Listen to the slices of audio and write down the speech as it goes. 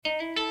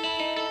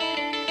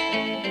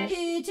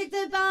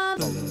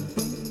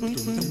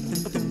From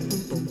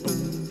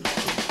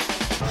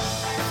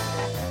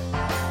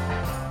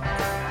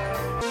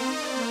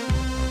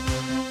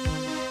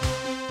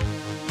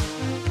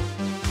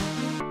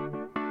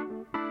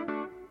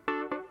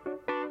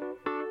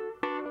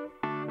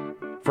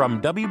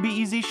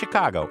WBEZ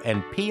Chicago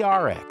and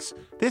PRX,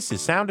 this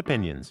is Sound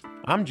Opinions.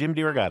 I'm Jim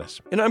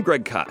DeRogatis. And I'm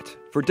Greg Kot.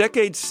 For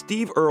decades,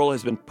 Steve Earle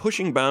has been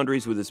pushing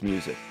boundaries with his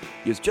music.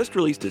 He has just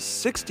released his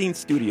 16th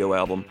studio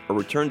album, a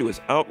return to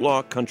his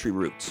outlaw country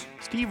roots.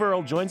 Steve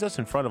Earle joins us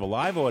in front of a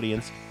live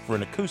audience for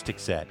an acoustic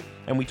set,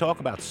 and we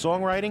talk about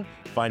songwriting,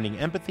 finding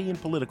empathy in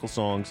political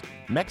songs,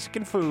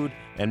 Mexican food,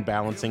 and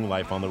balancing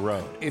life on the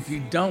road. If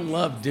you don't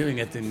love doing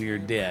it, then you're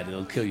dead.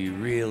 It'll kill you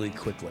really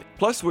quickly.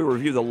 Plus, we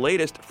review the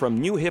latest from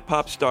new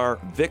hip-hop star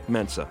Vic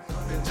Mensa.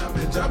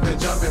 Jumping,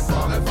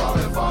 falling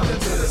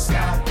to the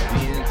sky. The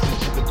answers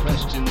to the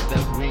questions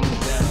that ring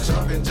down.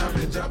 Jumping.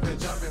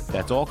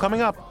 That's all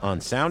coming up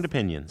on Sound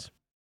Opinions.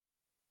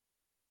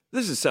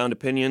 This is Sound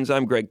Opinions.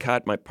 I'm Greg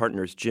Kot. My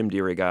partner is Jim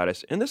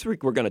DeRogatis. And this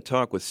week we're going to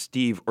talk with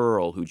Steve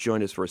Earle, who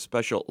joined us for a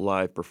special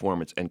live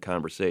performance and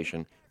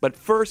conversation. But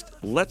first,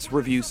 let's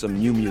review some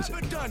new music.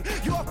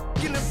 You're a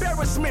fucking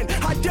embarrassment.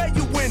 How dare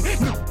you win?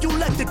 You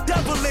let the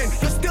devil in.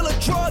 You're still a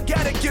drug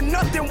addict. You're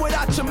nothing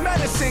without your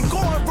medicine. Go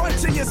and run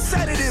to your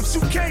sedatives.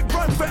 You can't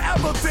run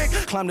forever, Vic.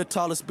 Climb the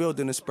tallest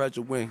building and spread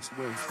your wings.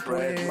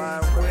 Spread my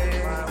wings.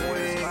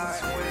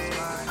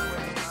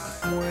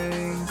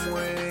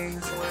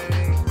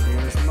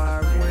 Here's my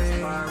wings.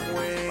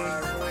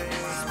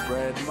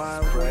 Spread my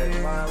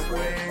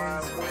wings.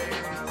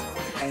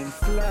 And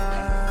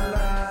fly.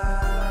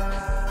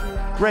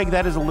 Greg,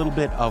 that is a little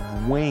bit of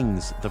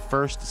Wings, the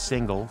first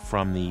single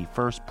from the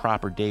first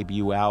proper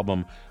debut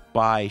album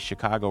by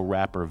Chicago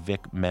rapper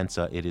Vic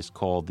Mensa. It is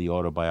called The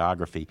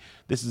Autobiography.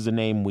 This is a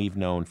name we've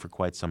known for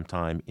quite some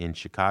time in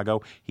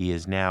Chicago. He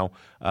is now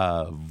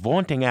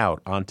vaunting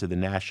out onto the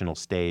national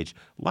stage.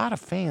 A lot of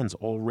fans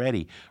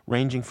already,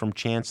 ranging from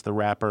Chance the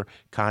Rapper,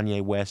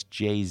 Kanye West,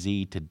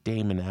 Jay-Z, to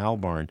Damon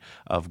Albarn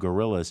of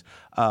Gorillaz.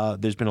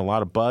 There's been a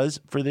lot of buzz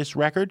for this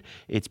record.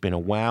 It's been a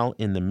while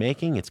in the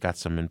making. It's got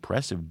some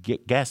impressive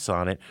guests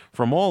on it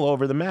from all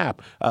over the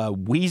map.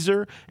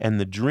 Weezer and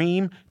The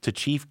Dream to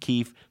Chief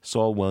Keef,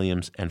 Saul Williams,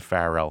 and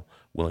Pharrell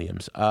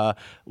Williams.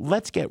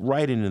 Let's get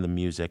right into the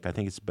music. I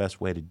think it's the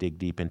best way to dig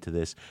deep into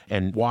this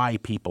and why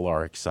people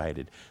are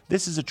excited.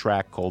 This is a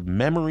track called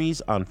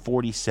Memories on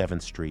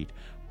 47th Street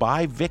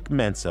by Vic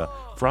Mensa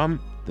from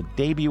the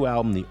debut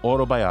album, The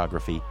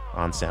Autobiography,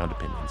 on Sound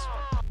Opinions.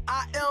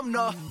 I am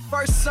the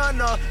first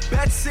son of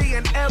Betsy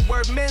and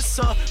Edward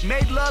Mensa.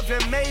 Made love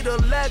and made a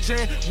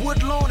legend.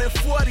 Woodlawn and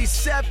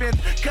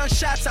 47th.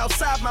 Gunshots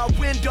outside my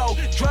window.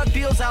 Drug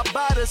deals out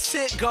by the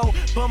sit-go.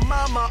 But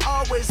mama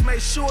always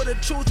made sure the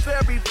tooth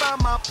fairy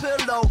found my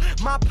pillow.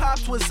 My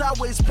pops was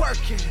always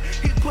working.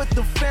 He put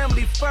the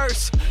family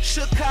first.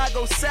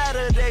 Chicago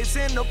Saturdays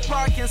in the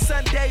park and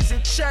Sundays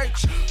in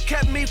church.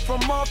 Kept me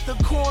from off the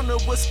corner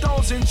with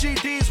Stones and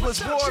GDs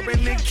was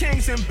warring. And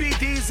Kings and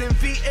BDs and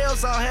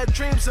VLs. I had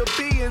dreams of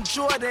being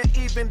Jordan,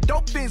 even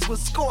dope fiends was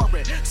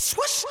scoring.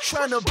 Swoosh,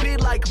 trying to be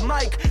like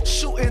Mike,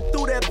 shooting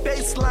through that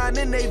baseline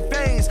in they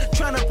veins,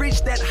 trying to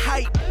reach that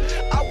height.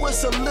 I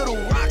was a little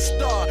rock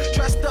star,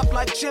 dressed up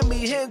like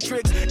Jimi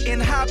Hendrix in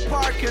Hyde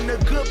Park, and the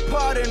good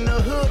part in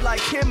the hood like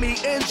Hemi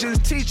engines.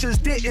 Teachers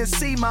didn't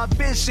see my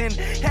vision,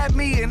 had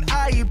me in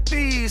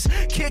IEPs,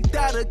 kicked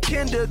out of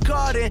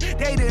kindergarten.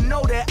 They didn't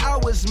know that I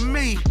was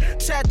me.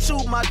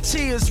 Tattooed my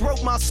tears,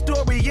 wrote my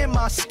story in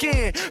my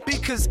skin,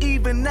 because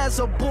even as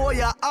a boy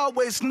I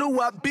always knew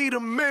I'd be the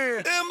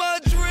man. In my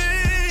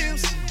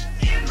dreams,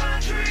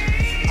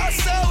 I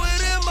saw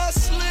it in my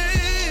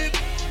sleep.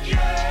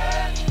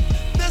 Yeah.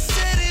 The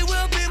city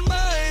will be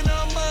mine,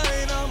 oh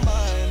mine, oh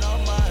mine, oh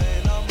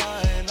mine, oh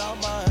mine, oh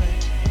mine.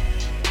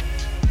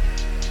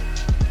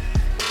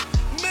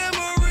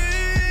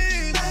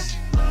 Memories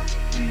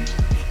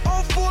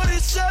on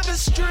 47th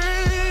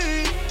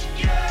Street.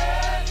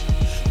 Yeah.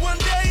 One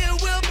day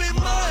it will be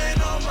mine,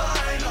 oh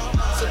mine, oh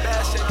mine.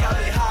 Sebastian got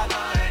me hot.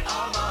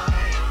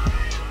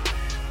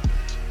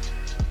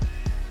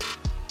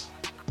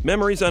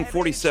 Memories on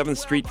 47th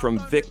Street from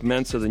Vic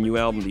Mensa, the new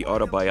album, The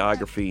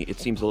Autobiography. It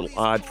seems a little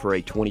odd for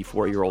a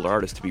 24-year-old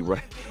artist to be,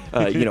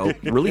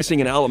 releasing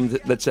an album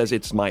that says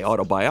it's my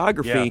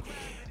autobiography. Yeah.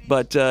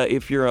 But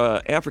if you're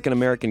an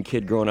African-American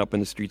kid growing up in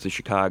the streets of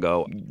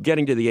Chicago,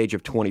 getting to the age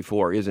of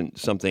 24 isn't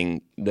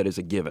something that is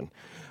a given.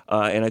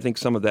 And I think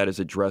some of that is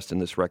addressed in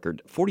this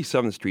record.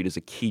 47th Street is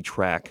a key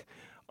track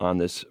on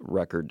this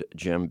record,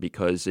 Jim,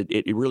 because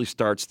it really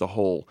starts the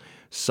whole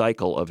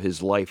cycle of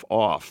his life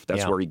off.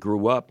 That's where he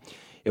grew up.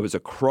 It was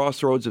a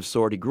crossroads of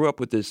sort. He grew up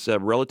with this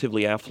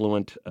relatively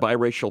affluent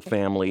biracial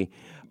family,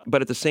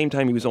 but at the same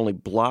time, he was only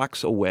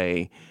blocks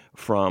away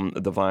from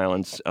the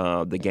violence,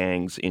 the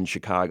gangs in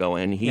Chicago,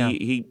 and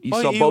he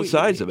saw both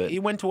sides of it. He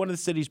went to one of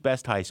the city's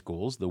best high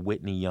schools, the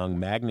Whitney Young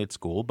Magnet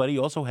School, but he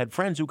also had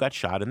friends who got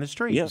shot in the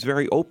street. Yeah, he's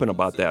very open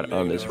about that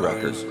on this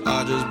record.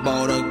 I just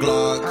bought a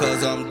Glock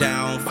 'cause I'm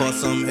down for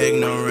some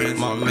ignorance.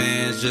 My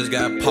man cans just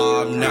got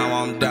popped.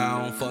 Now I'm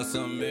down for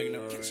some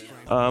ignorance.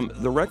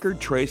 The record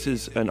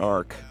traces an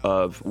arc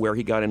of where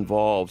he got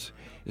involved,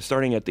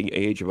 starting at the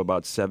age of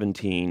about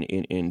 17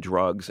 in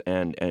drugs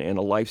and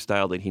a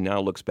lifestyle that he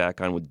now looks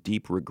back on with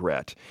deep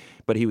regret.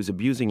 But he was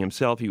abusing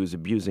himself, he was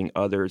abusing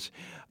others,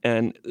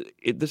 and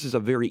this is a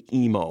very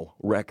emo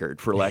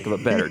record, for lack of a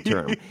better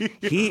term.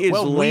 He is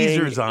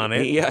Weezer's on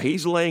it. Yeah,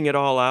 he's laying it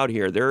all out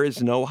here. There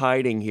is no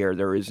hiding here.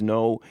 There is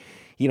no,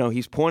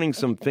 he's pointing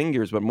some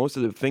fingers, but most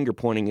of the finger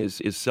pointing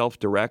is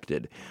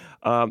self-directed.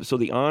 So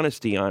the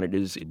honesty on it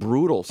is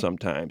brutal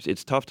sometimes.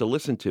 It's tough to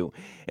listen to.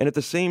 And at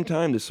the same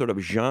time, this sort of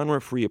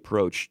genre-free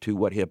approach to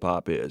what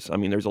hip-hop is. I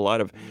mean, there's a lot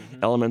of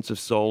elements of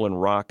soul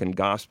and rock and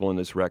gospel in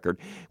this record,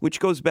 which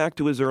goes back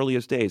to his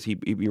earliest days. He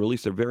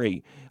released a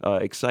very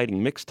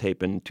exciting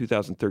mixtape in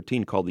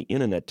 2013 called The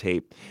Internet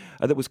Tape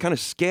that was kind of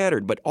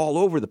scattered, but all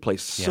over the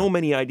place. So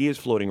many ideas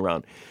floating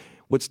around.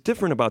 What's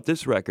different about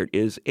this record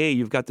is,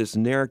 you've got this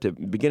narrative,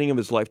 beginning of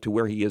his life to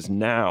where he is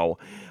now,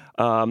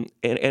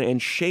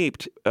 and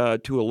shaped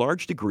to a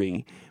large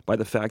degree by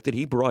the fact that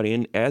he brought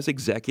in, as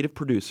executive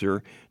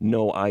producer,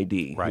 No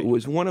ID, who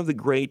was one of the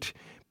great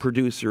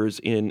producers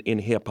in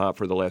hip-hop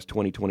for the last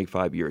 20,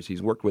 25 years.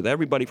 He's worked with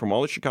everybody from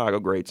all the Chicago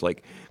greats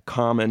like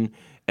Common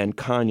and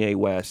Kanye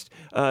West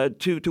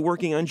to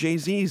working on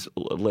Jay-Z's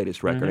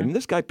latest record. I mean,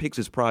 this guy picks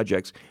his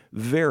projects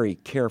very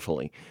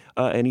carefully,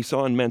 and he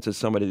saw in Mensa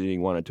somebody that he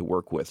wanted to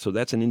work with. So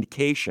that's an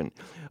indication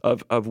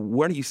of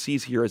what he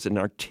sees here as an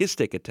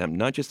artistic attempt,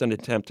 not just an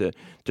attempt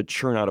to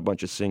churn out a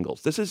bunch of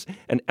singles. This is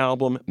an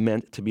album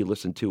meant to be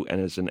listened to,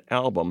 and is an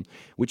album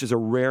which is a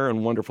rare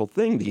and wonderful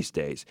thing these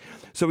days.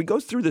 So he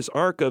goes through this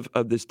arc of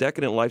this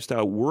decadent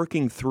lifestyle,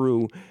 working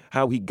through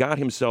how he got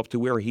himself to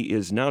where he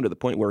is now, to the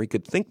point where he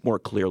could think more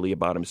clearly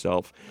about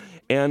himself.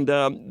 And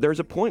there's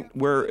a point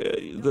where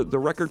the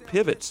record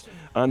pivots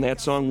on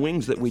that song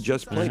Wings that we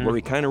just played, where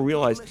he kind of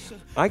realized,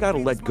 I got to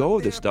let go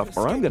of this stuff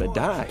or I'm going to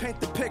die. Paint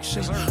the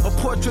picture, a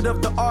portrait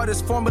of the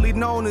artist formerly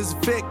known as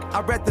Vic. I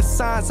read the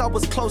signs, I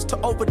was close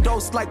to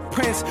overdose like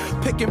Prince,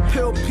 picking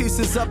pill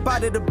pieces up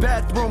out of the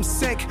bathroom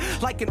sink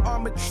like an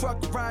armored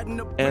truck riding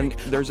a brick. And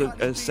there's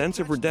a sense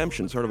of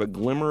redemption, sort of a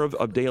glimmer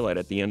of daylight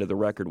at the end of the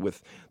record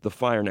with The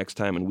Fire Next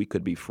Time and We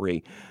Could Be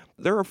Free.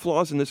 There are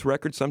flaws in this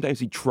record. Sometimes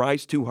he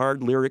tries too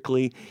hard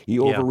lyrically. He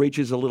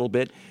overreaches a little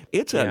bit.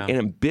 It's an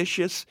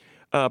ambitious,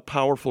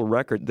 powerful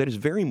record that is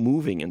very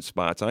moving in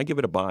spots. I give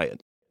it a buy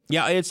it.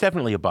 Yeah, it's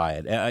definitely a buy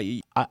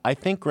it. I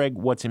think, Greg,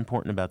 what's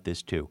important about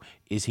this, too,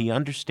 is he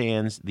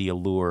understands the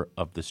allure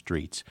of the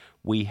streets.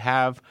 We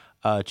have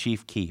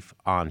Chief Keef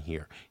on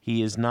here.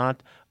 He is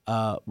not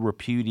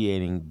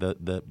repudiating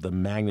the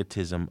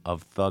magnetism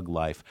of thug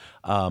life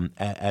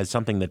as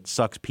something that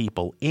sucks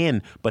people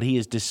in, but he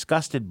is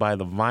disgusted by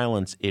the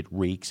violence it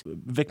wreaks.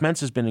 Vic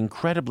Mensa has been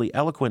incredibly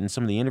eloquent in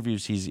some of the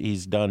interviews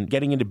he's done,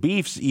 getting into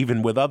beefs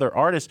even with other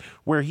artists,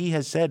 where he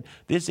has said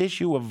this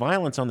issue of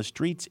violence on the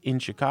streets in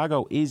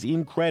Chicago is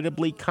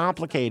incredibly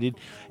complicated,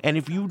 and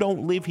if you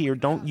don't live here,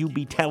 don't you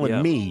be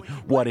telling me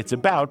what it's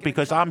about,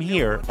 because I'm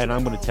here and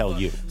I'm going to tell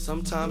you.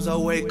 Sometimes I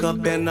wake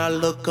up and I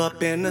look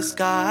up in the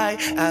sky,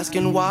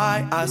 asking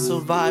why I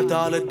survived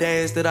all the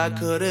days that I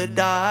could have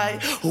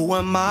died. Who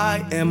am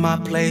I in my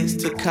place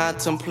to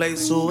contemplate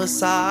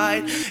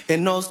suicide?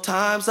 In those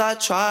times I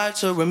try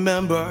to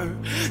remember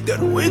that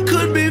we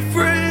could be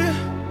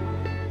free.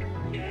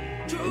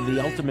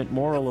 The ultimate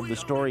moral of the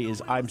story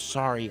is, I'm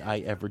sorry I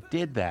ever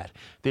did that.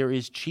 There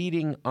is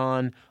cheating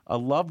on a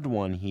loved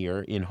one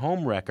here in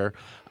Homewrecker,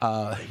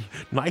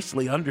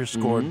 nicely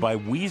underscored by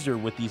Weezer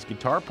with these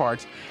guitar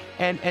parts,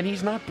 and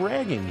he's not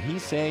bragging.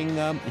 He's saying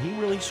he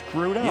really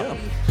screwed up. Yeah.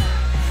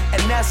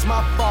 And that's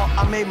my fault,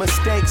 I made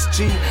mistakes,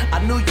 G.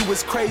 I knew you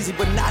was crazy,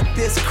 but not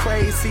this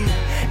crazy.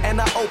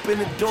 And I opened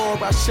the door,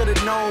 I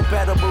should've known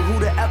better, but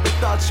who'd have ever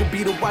thought you'd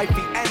be the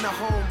wifey and the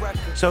home wrecker?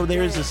 So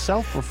there is a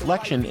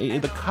self-reflection.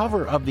 The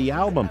cover of the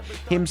album,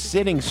 him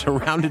sitting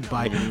surrounded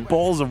by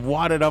balls of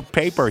wadded up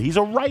paper. He's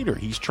a writer.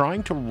 He's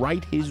trying to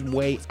write his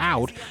way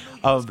out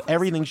of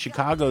everything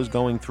Chicago's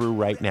going through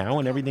right now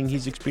and everything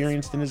he's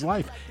experienced in his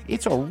life.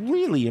 It's a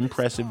really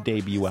impressive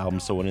debut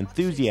album, so an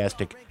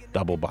enthusiastic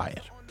double buy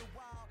it.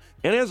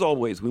 And as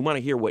always, we want to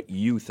hear what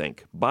you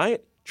think. Buy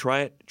it,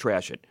 try it,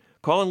 trash it.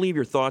 Call and leave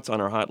your thoughts on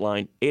our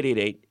hotline,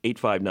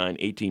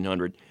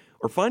 888-859-1800,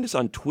 or find us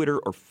on Twitter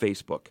or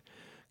Facebook.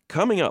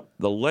 Coming up,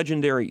 the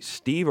legendary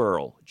Steve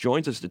Earle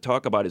joins us to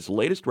talk about his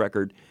latest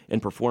record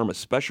and perform a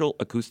special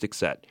acoustic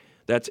set.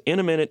 That's in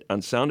a minute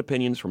on Sound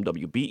Opinions from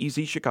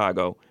WBEZ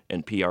Chicago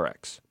and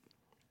PRX.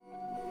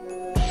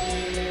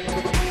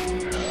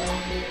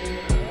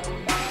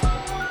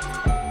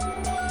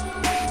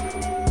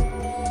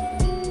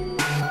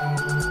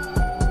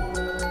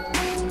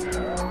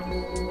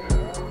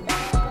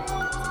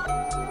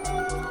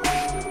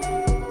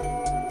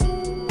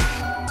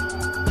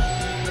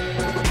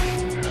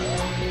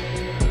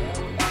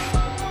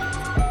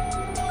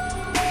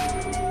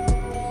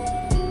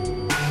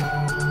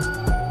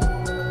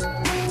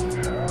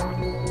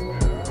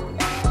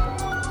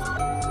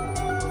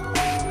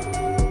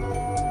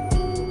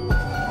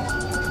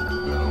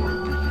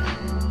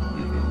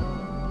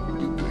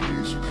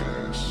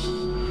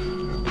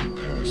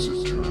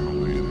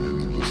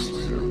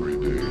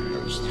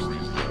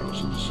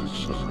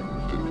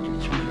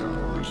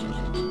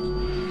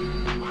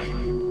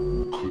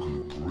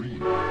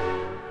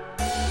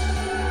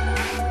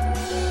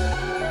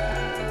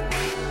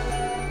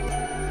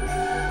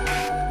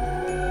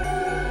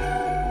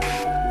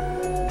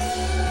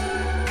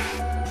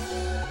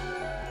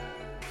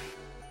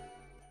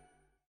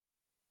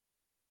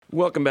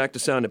 Welcome back to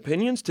Sound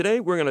Opinions.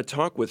 Today we're going to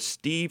talk with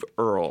Steve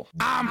Earle.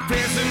 I'm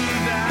facing the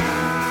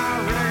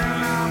die,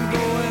 reckon I'm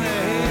going to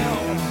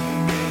hell.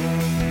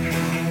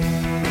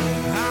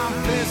 I'm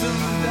facing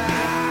the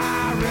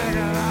die,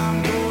 reckon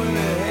I'm going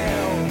to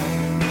hell.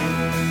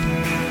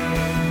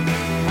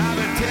 I've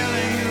been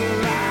telling you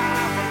a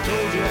lie, I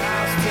told you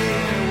I was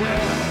taking it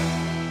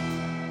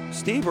well.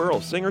 Steve Earle,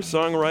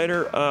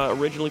 singer-songwriter,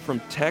 originally from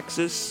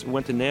Texas,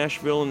 went to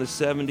Nashville in the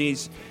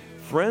 70s,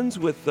 friends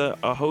with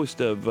a host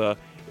of, a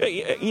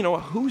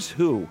who's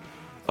who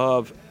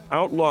of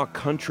outlaw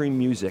country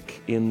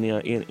music in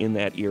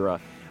that era.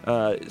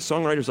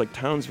 Songwriters like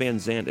Townes Van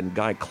Zandt and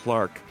Guy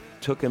Clark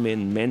took him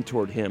in,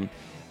 mentored him,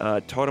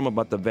 taught him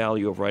about the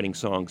value of writing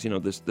songs.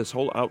 This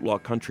whole outlaw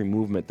country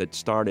movement that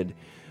started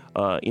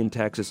in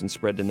Texas and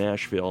spread to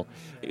Nashville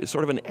is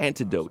sort of an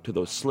antidote to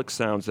those slick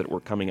sounds that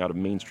were coming out of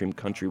mainstream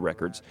country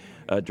records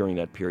during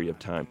that period of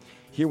time.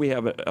 Here we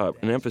have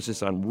an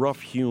emphasis on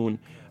rough-hewn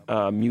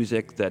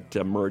music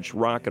that merged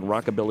rock and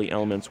rockabilly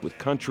elements with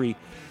country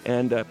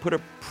and put a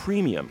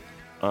premium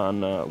on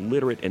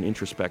literate and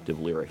introspective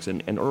lyrics.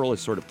 And Earle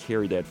has sort of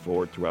carried that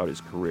forward throughout his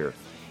career.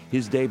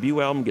 His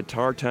debut album,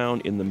 Guitar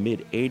Town, in the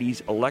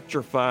mid-'80s,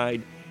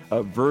 electrified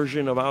a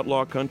version of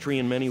outlaw country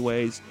in many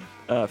ways.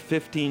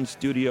 15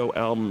 studio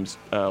albums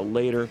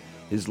later,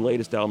 his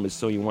latest album is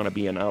So You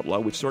Wannabe An Outlaw,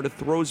 which sort of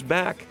throws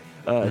back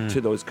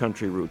to those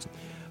country roots.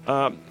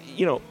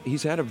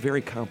 He's had a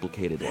very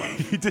complicated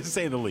life. To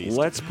say the least.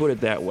 Let's put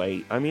it that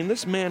way. I mean,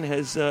 this man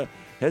has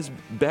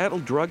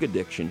battled drug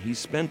addiction. He's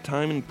spent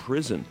time in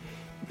prison.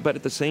 But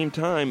at the same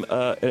time,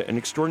 an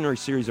extraordinary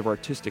series of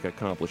artistic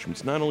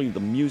accomplishments. Not only the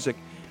music,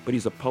 but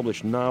he's a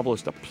published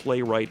novelist, a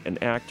playwright, an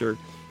actor.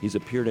 He's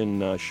appeared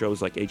in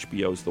shows like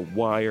HBO's The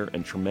Wire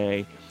and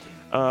Treme.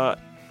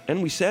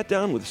 And we sat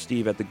down with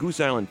Steve at the Goose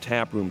Island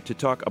Tap Room to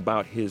talk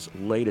about his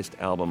latest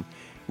album,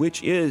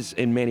 which is,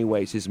 in many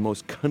ways, his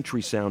most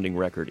country-sounding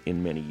record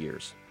in many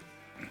years.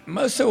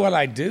 Most of what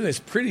I do is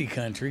pretty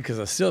country because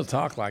I still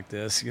talk like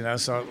this,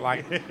 So,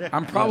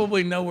 I'm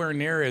probably nowhere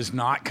near as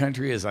not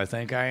country as I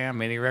think I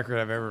am. Any record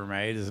I've ever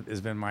made has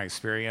been my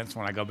experience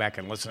when I go back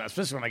and listen,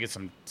 especially when I get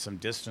some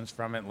distance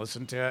from it and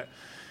listen to it.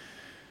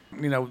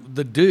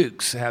 The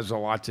Dukes has a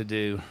lot to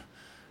do.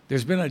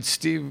 There's been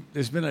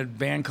a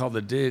band called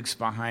the Dukes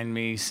behind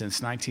me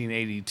since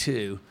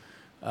 1982.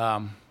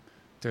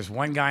 There's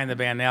one guy in the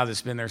band now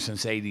that's been there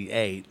since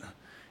 '88,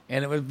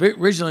 and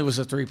originally was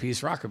a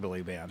three-piece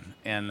rockabilly band,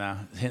 and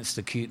hence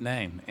the cute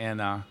name.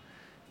 And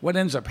what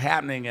ends up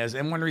happening is,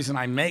 and one reason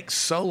I make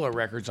solo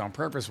records on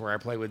purpose where I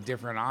play with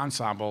different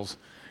ensembles,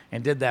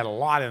 and did that a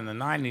lot in the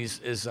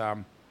 '90s, is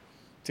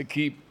to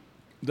keep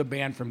the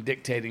band from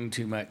dictating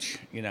too much,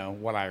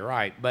 what I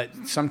write. But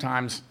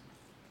sometimes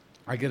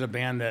I get a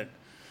band that,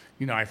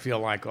 I feel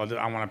like,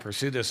 I want to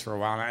pursue this for a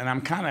while. And I'm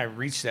kind of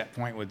reached that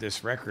point with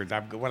this record.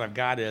 What I've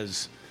got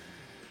is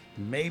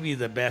maybe it's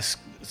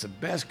the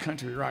best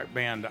country rock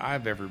band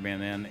I've ever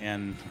been in.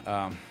 And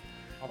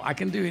I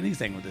can do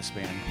anything with this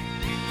band.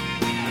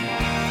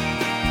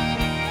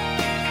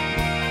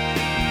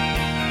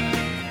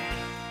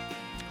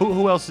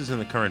 Who else is in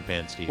the current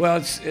band, Steve? Well,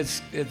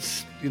 it's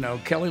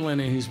Kelly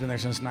Linney, who's been there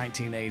since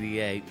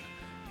 1988,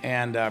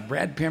 and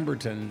Brad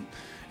Pemberton,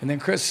 and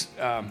then Chris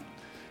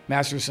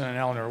Masterson and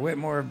Eleanor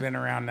Whitmore have been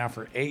around now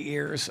for 8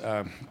 years.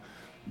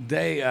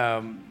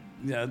 They're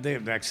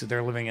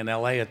living in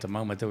L.A. at the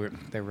moment.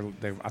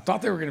 I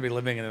thought they were going to be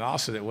living in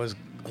Austin. It was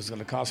going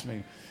to cost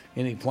me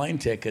any plane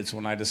tickets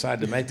when I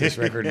decided to make this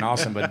record in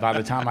Austin, but by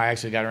the time I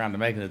actually got around to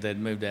making it, they'd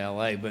moved to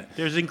L.A. But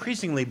there's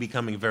increasingly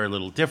becoming very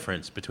little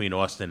difference between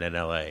Austin and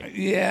L.A.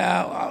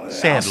 Yeah,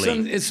 sadly,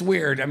 Austin, it's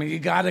weird. I mean, you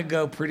got to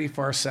go pretty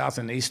far south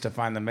and east to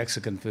find the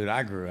Mexican food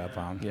I grew up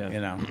on.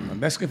 Yeah.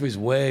 Mexican food is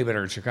way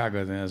better in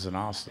Chicago than it is in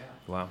Austin.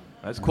 Wow,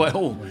 that's quite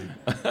old.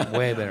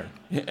 Way better.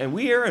 And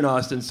we are in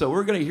Austin, so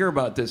we're going to hear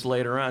about this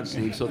later on,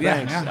 Steve. So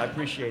thanks. Yeah. I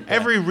appreciate that.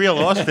 Every real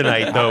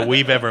Austinite, though,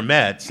 we've ever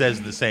met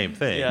says the same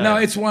thing. Yeah. No,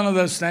 it's one of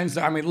those things.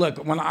 I mean,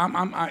 look, when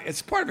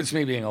it's part of it's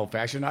me being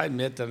old-fashioned. I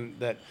admit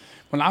that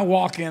when I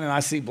walk in and I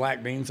see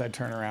black beans, I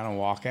turn around and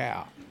walk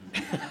out.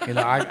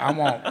 I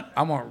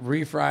want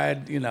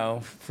refried,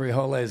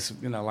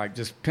 frijoles, like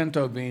just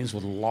pinto beans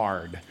with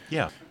lard.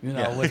 Yeah.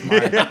 With my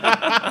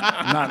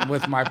not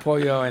with my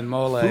pollo and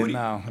mole. Foodie.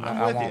 No,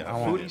 I'm with you. I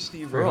want Foodie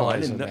Steve Earle. I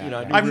didn't,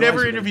 I've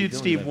never interviewed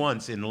Steve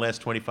once in the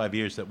last 25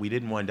 years that we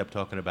didn't wind up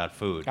talking about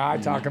food. I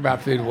talk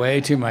about food way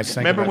too much.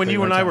 Remember when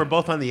you and I were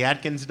both on the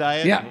Atkins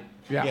diet? Yeah.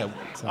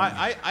 So,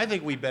 I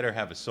think we better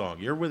have a song.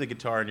 You're with a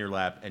guitar in your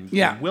lap, and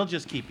we'll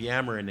just keep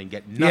yammering and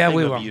get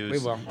nothing of views. We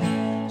will.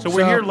 So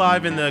we're here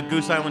live in the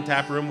Goose Island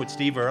Tap Room with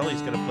Steve Earle.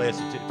 He's going to play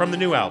us from the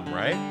new album,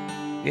 right?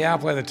 Yeah, I'll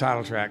play the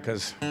title track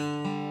because.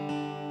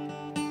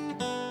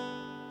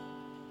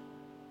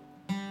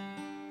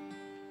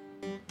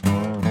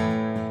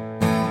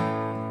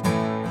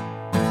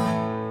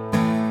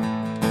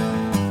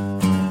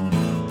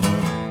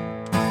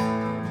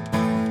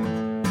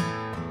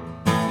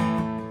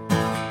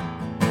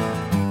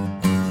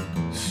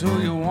 So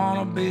you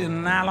wanna be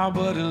an outlaw,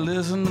 buddy,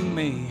 listen to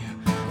me.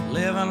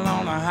 Living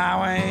on the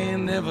highway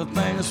ain't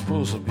everything is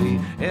supposed to be.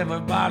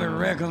 Everybody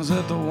reckons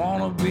that they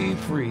wanna be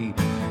free.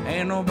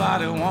 Ain't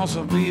nobody wants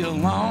to be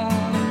alone.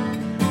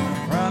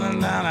 Running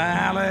down the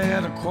alley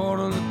at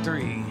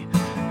 2:45.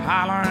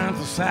 Hollering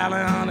for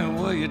Sally, honey,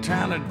 what you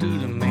trying to do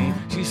to me?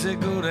 She said,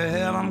 go to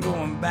hell, I'm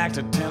going back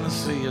to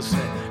Tennessee. I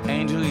said,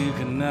 Angel, you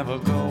can never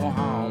go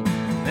home.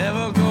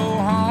 Never go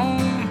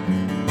home.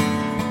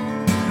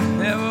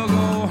 Never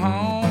go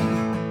home.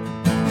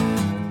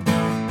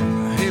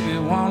 If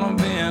you wanna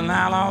be an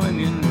outlaw, then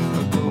you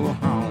never go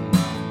home.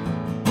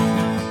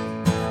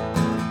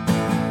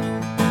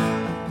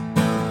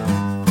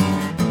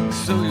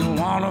 So you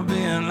wanna be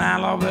an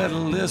outlaw, better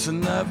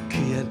listen up,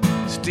 kid.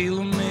 Steal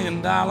 $1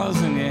 million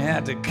and you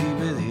had to keep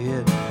it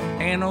hid.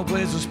 Ain't no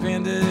place to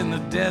spend it in the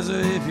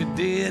desert if you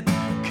did.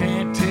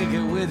 Can't take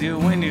it with you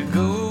when you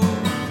go.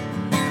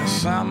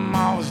 Something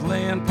always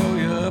laying, pull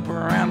you up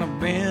around the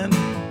bend.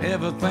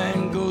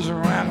 Everything goes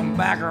around and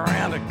back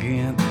around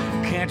again.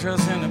 Can't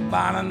trust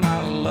anybody,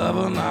 not a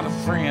lover, not a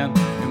friend.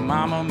 Your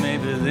mama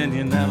maybe, then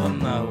you never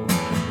know.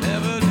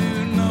 Never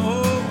do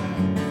know.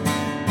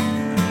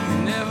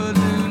 Never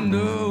do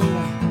know.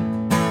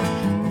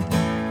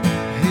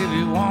 If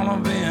you wanna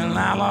be an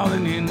outlaw,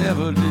 then you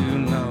never do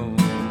know.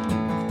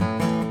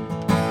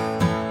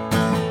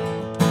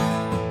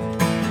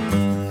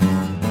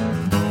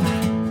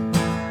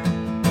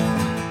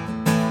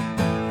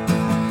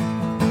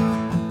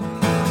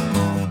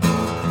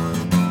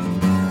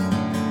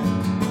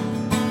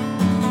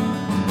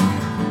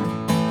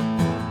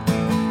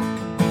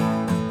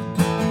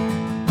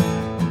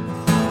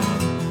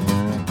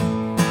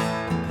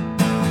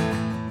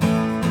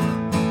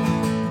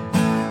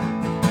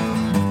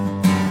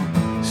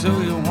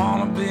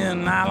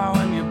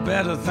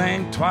 Better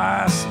think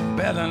twice,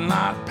 better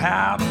not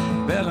pout,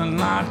 better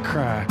not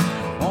cry.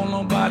 Won't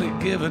nobody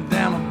give a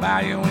damn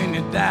about you when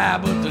you die,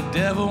 but the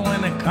devil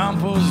when the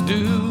compost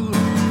do.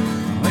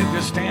 If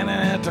you're standing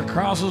at the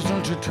crosses,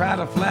 don't you try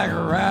to flag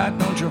a ride,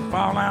 don't you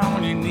fall down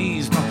on your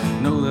knees,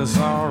 don't know that's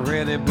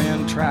already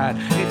been tried.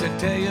 Hate to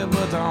tell you,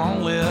 but the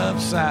only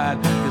upside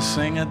is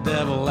sing a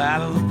devil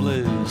out of the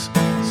blues.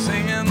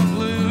 Singing the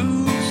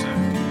blues,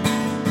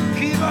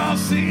 keep on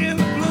singing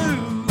the blues.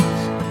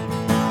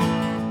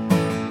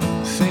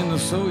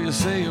 So you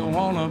say you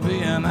wanna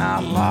be an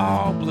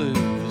outlaw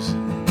blues.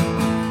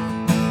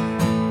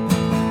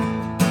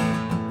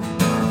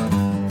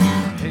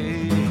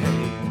 Hey,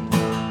 hey.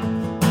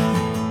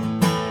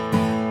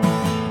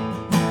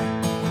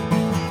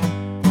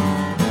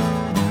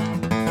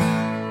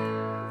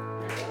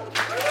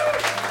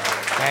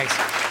 Thanks.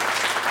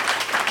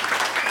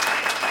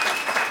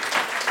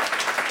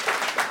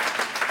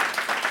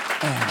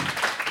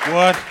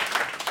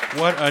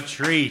 What a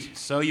treat.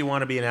 So You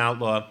Wanna Be an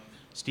Outlaw,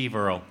 Steve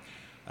Earle.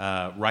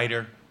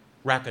 Writer,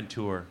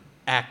 raconteur,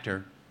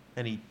 actor,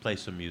 and he plays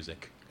some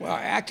music. Well,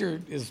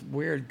 actor is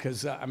weird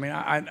because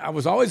I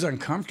was always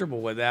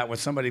uncomfortable with that.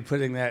 With somebody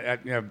putting that,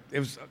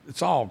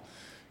 it's all,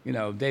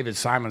 David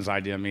Simon's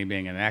idea of me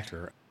being an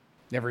actor.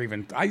 Never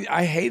even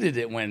I hated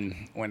it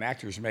when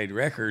actors made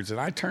records, and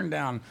I turned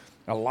down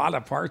a lot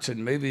of parts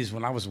in movies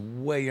when I was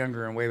way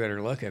younger and way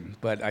better looking.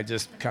 But I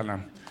just kind of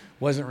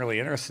wasn't really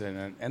interested in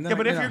it. And then,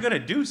 but if you're going to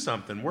do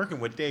something, working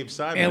with Dave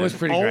Simon, it was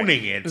pretty owning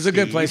great. it, it was a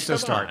good place to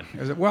start.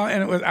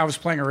 On. I was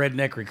playing a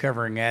redneck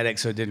recovering addict,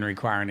 so it didn't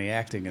require any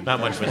acting. Not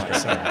much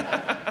was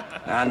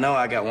I know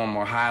I got one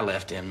more high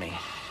left in me,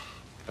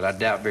 but I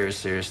doubt very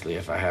seriously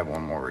if I have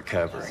one more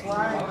recovery.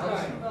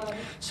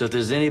 So if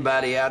there's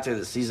anybody out there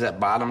that sees that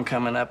bottom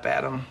coming up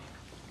at them,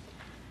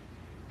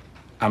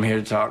 I'm here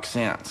to talk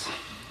sense.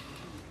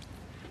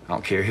 I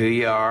don't care who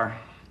you are,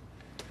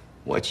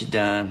 what you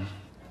done,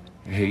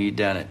 or who you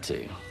done it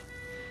to.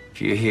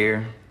 If you're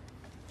here,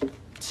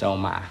 so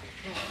am I.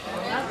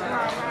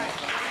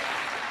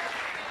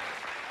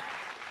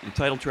 The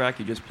title track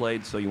you just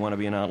played, So You Wanna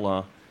Be an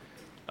Outlaw.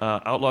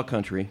 Outlaw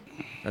country,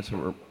 that's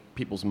where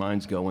people's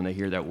minds go when they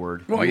hear that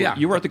word. Well, yeah.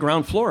 You were at the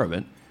ground floor of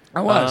it.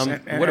 I was.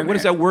 What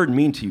does that word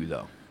mean to you,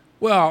 though?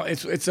 Well,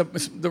 it's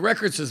the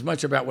record's as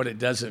much about what it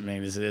doesn't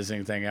mean as it is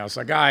anything else.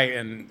 A guy,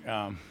 and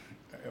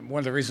one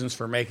of the reasons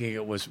for making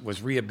it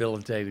was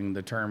rehabilitating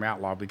the term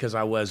outlaw because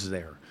I was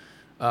there.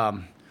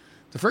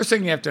 The first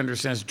thing you have to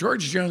understand is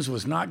George Jones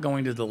was not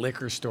going to the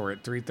liquor store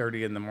at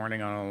 3:30 in the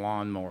morning on a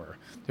lawnmower.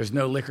 There's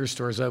no liquor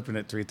stores open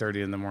at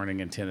 3:30 in the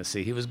morning in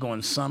Tennessee. He was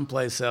going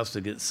someplace else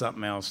to get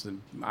something else that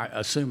I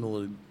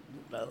assume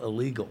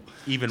illegal.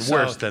 Even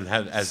worse than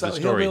as the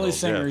story hillbilly goes.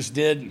 Singers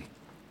did,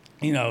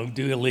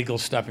 do illegal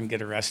stuff and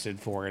get arrested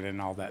for it and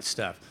all that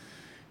stuff.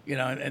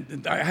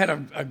 And I had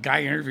a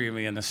guy interview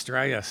me in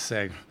Australia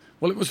say,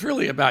 well, it was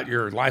really about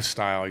your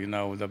lifestyle,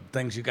 the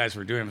things you guys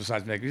were doing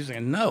besides making music.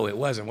 And no, it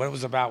wasn't. What it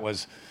was about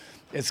was,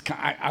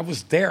 I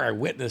was there. I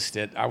witnessed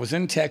it. I was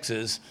in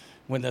Texas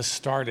when this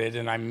started,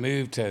 and I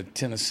moved to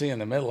Tennessee in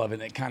the middle of it,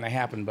 and it kind of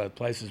happened both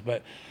places.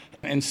 But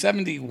in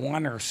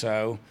 71 or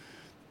so,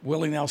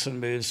 Willie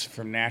Nelson moves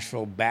from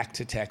Nashville back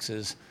to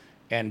Texas,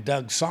 and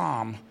Doug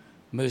Somm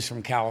moves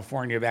from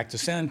California back to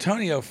San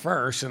Antonio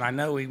first. And I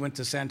know he went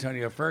to San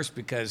Antonio first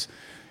because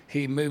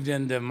he moved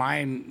into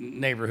my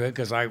neighborhood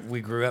because we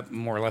grew up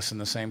more or less in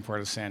the same part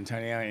of San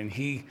Antonio, and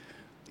he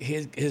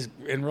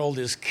enrolled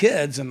his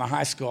kids in the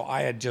high school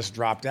I had just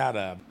dropped out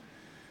of.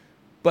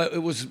 But it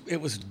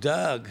was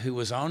Doug, who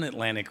was on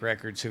Atlantic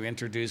Records, who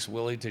introduced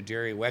Willie to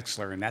Jerry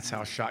Wexler, and that's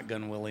how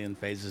Shotgun Willie and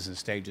Phases and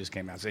Stages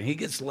came out. So he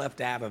gets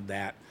left out of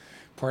that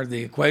part of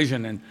the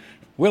equation, and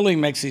Willie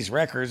makes these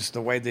records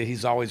the way that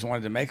he's always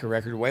wanted to make a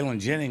record.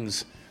 Waylon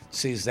Jennings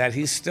sees that.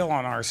 He's still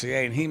on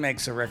RCA, and he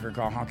makes a record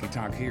called Honky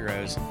Tonk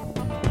Heroes.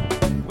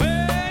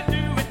 Where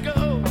do it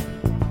go?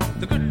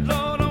 The good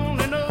Lord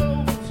only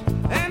knows.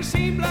 And it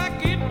seemed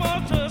like it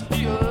was just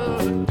the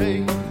other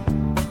day.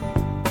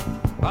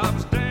 I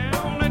was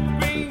down at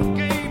Green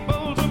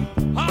Gables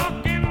and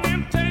hawking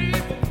them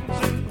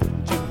tables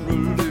and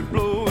generally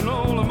blowing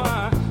all of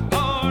my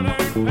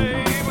hard-earned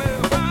pay.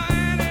 Well,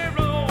 Friday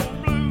roll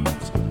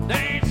blues,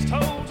 dance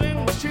toes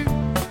in the shoe.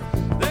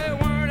 There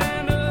weren't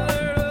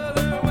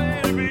another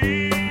way to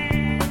be.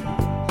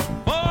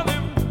 For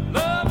them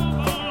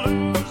lovable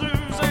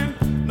losers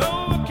and no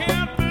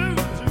account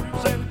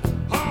boozers and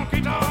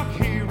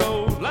honky-tonk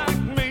heroes like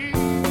me.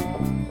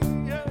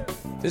 Yeah.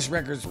 This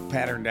record's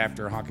patterned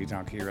after Honky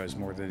Tonk Heroes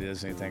more than it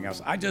is anything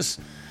else. I just,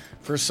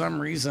 for some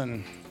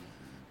reason,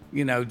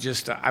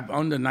 I've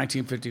owned a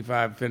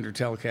 1955 Fender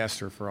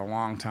Telecaster for a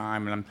long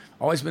time, and I've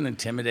always been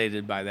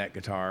intimidated by that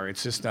guitar.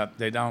 It's just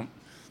they're not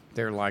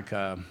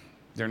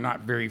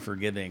very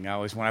forgiving.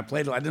 I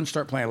didn't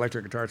start playing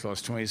electric guitar until I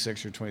was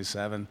 26 or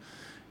 27,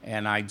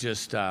 and I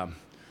just,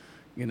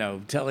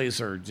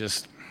 tellies are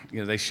just,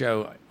 they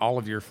show all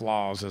of your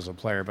flaws as a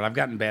player, but I've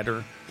gotten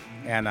better.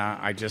 And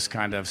I just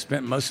kind of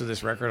spent most of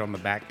this record on the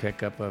back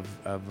pickup of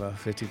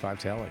 55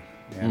 Telly.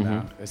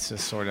 And it's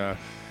just sort of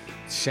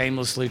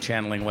shamelessly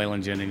channeling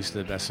Waylon Jennings to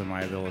the best of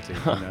my ability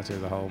through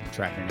the whole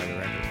tracking of the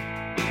record.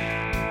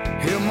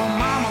 If my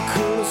mama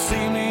could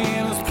see me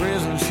in his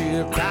prison,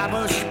 she'd cry,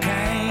 but she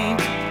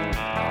can't.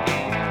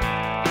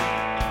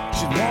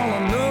 She'd want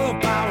to know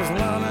if I was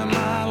learning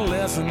my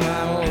lesson,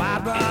 I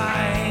lied, but I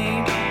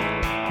ain't.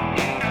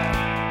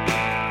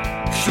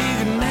 She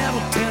could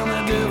never tell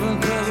me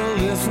different, 'cause I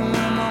listen in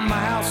my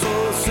mouth,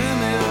 so send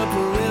me up a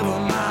river,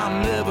 now I'm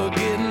never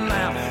getting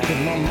out. If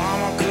my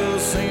mama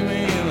could see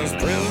me in this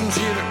prison,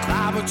 she'd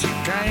cry, but she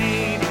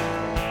can't.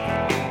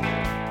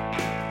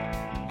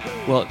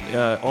 Well,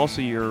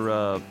 also your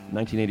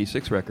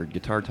 1986 record,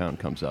 Guitar Town,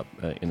 comes up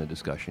in the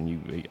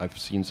discussion. I've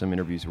seen some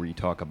interviews where you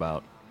talk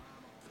about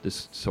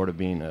this sort of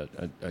being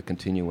a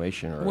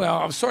continuation.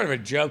 Well, it was sort of a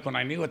joke when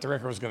I knew what the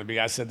record was going to be.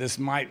 I said,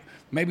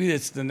 maybe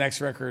it's the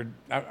next record.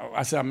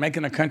 I said, I'm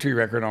making a country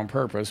record on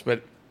purpose,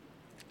 but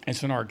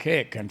it's an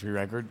archaic country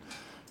record.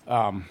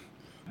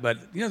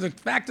 But, the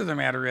fact of the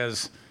matter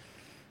is,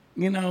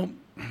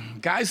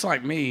 guys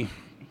like me,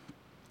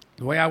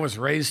 the way I was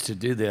raised to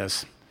do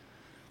this,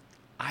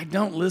 I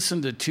don't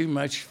listen to too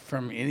much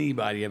from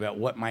anybody about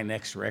what my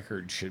next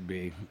record should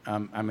be. I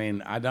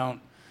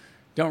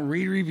don't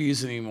read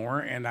reviews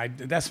anymore, and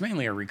that's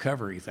mainly a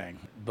recovery thing.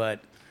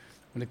 But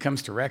when it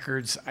comes to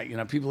records,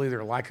 people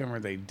either like them or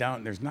they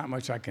don't. There's not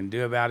much I can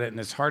do about it, and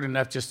it's hard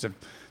enough just to.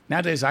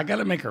 Nowadays, I got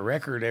to make a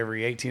record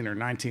every 18 or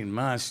 19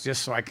 months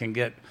just so I can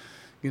get,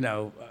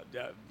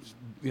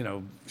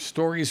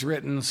 stories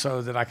written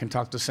so that I can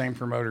talk the same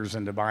promoters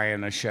into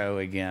buying a show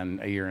again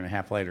a year and a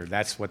half later.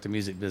 That's what the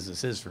music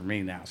business is for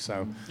me now.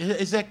 So,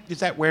 is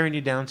that wearing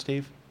you down,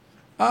 Steve?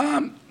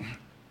 No,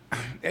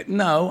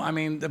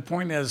 the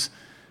point is,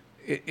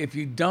 if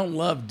you don't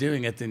love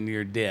doing it, then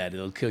you're dead.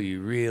 It'll kill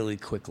you really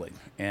quickly.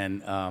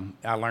 And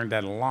I learned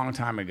that a long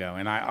time ago.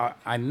 And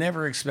I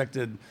never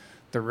expected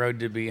the road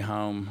to be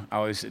home. I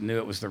always knew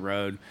it was the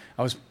road.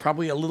 I was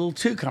probably a little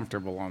too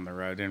comfortable on the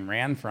road and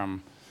ran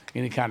from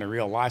any kind of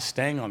real life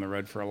staying on the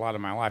road for a lot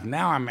of my life.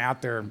 Now I'm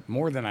out there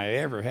more than I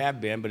ever have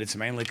been, but it's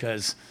mainly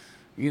because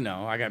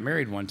I got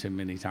married one too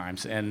many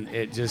times, and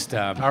it just.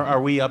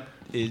 Are we up?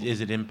 Is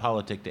it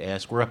impolitic to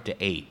ask? We're up to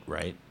 8,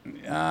 right?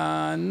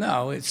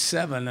 No, it's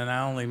 7, and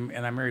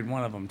I married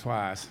one of them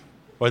twice.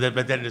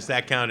 But then does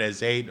that count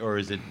as 8, or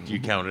do you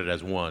count it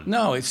as 1?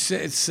 No, it's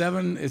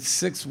 7. It's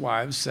 6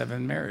 wives,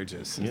 7ن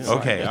marriages. Yeah.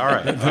 Okay, all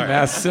right.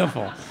 That's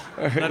simple.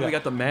 Glad we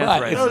got the math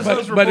right.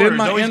 But in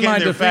my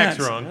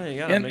defense,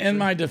 in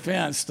my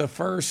defense, the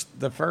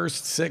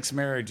first 6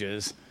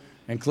 marriages,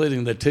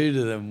 including the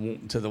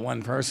 2 to the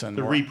one person,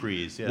 the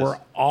reprise, yes, were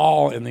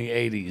all in the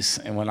 80s,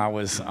 and when I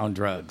was on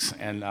drugs.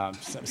 And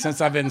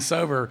since I've been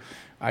sober,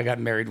 I got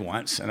married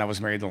once, and I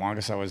was married the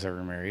longest I was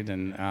ever married,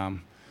 and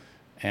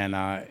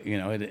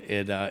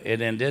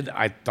it ended.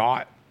 I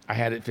thought I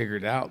had it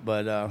figured out,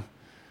 but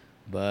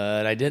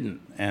I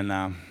didn't,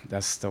 and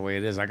that's the way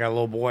it is. I got a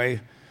little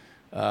boy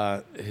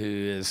who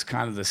is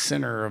kind of the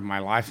center of my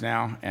life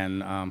now,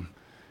 and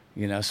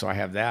so I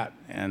have that,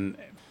 and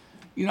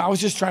I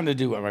was just trying to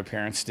do what my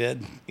parents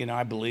did.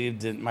 I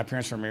believed that my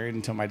parents were married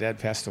until my dad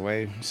passed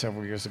away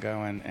several years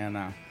ago, and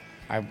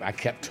I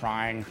kept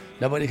trying.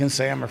 Nobody can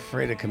say I'm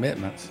afraid of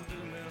commitments.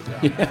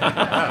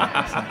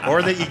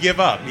 Or that you give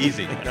up.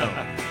 Easy. No.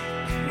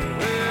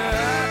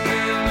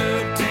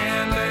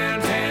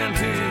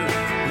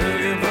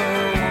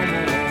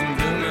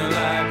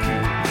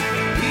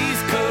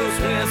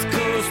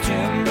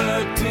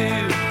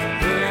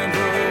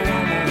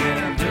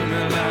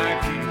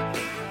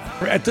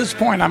 at this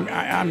point,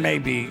 I may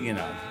be, you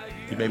know.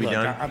 You may be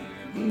done?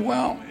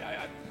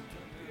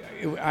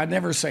 I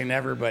never say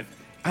never, but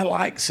I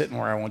like sitting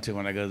where I want to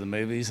when I go to the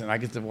movies, and I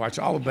get to watch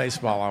all the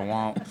baseball I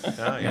want.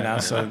 You know,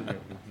 so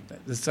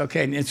it's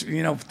okay. And it's,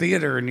 you know,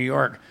 theater in New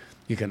York,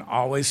 you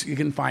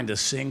can find a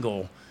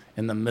single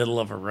in the middle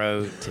of a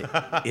road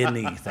to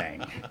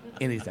anything.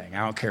 I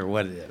don't care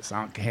what it is.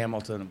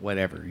 Hamilton,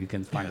 whatever. You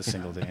can find a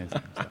single to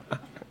anything. So.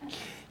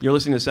 You're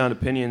listening to Sound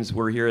Opinions.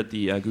 We're here at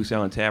the Goose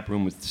Island Tap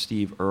Room with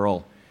Steve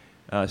Earle.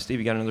 Steve,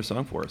 you got another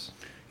song for us?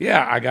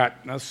 Yeah, I got.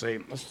 Let's see.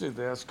 Let's do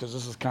this because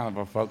this is kind of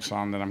a folk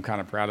song that I'm kind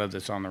of proud of.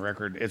 That's on the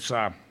record. It's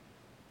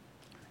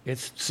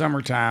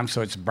summertime,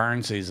 so it's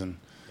burn season,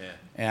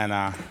 and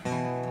I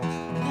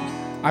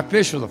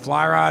fish with a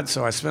fly rod,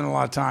 so I spend a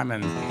lot of time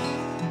in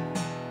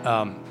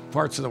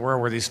parts of the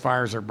world where these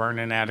fires are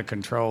burning out of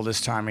control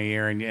this time of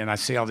year, and I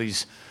see all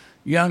these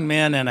young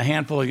men and a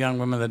handful of young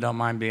women that don't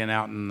mind being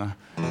out in the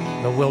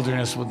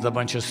wilderness with a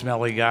bunch of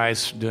smelly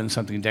guys doing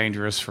something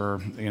dangerous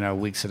for, you know,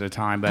 weeks at a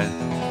time, but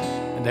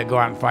that go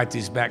out and fight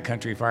these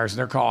backcountry fires.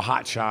 They're called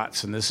hot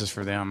shots, and this is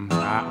for them.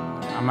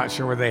 I'm not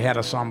sure where they had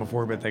a song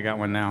before, but they got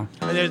one now.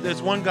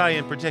 There's one guy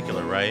in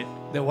particular, right?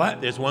 The what?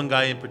 There's one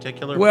guy in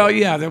particular? Well,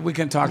 yeah, that we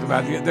can talk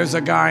about. There's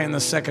a guy in the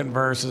second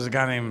verse. There's a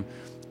guy named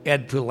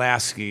Ed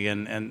Pulaski,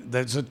 and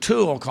there's a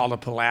tool called a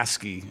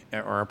Pulaski,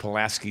 or a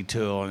Pulaski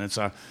tool, and it's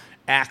a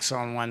axe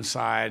on one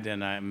side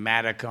and a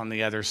mattock on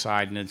the other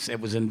side, and it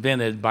was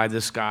invented by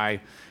this guy.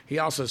 He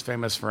also is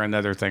famous for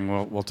another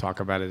thing. We'll talk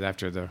about it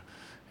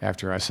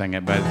after I sing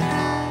it. But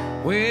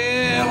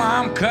well,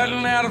 I'm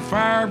cutting out a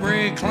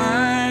firebreak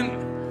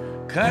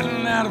line,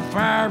 cutting out a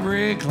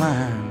firebreak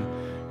line,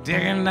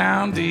 digging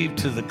down deep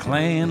to the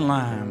clay and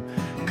lime,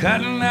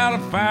 cutting out a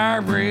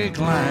firebreak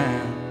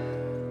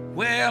line.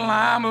 Well,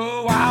 I'm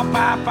a wild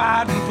pipe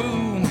fighting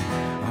fool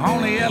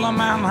on the Yellow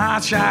Mountain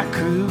Hot Shot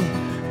crew.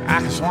 I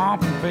can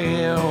swamp and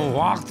fail,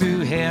 walk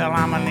through hell.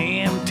 I'm an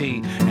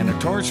EMT and a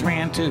torch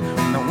man too.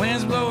 When the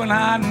wind's blowing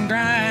hot and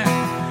dry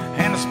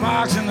and the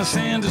sparks and the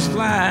cinders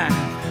fly,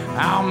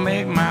 I'll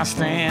make my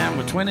stand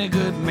with 20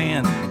 good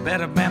men.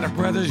 Better band of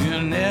brothers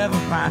you'll never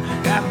find.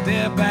 Got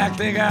their back,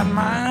 they got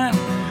mine.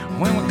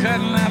 When we're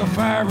cutting out a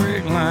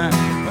firebreak line,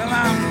 well,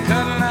 I'm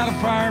cutting out a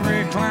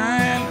firebreak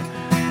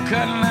line,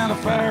 cutting out a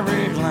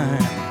firebreak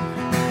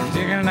line,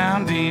 digging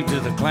down deep to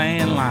the clay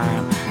and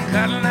lime,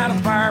 cutting out a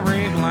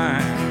firebreak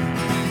line.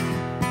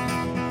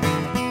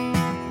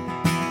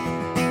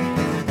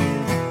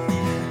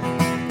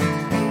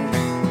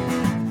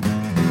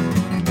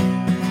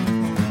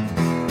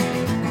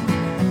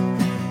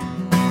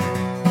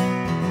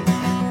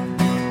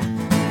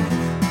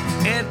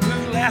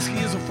 Pulaski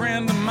is a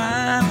friend of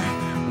mine.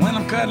 When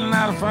I'm cutting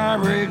out a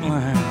firebreak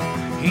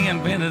line, he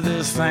invented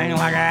this thing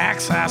like an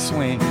axe I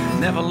swing.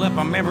 Never left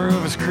a member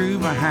of his crew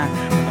behind.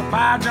 When the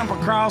fire jump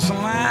across the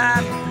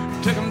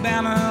line, took him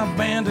down an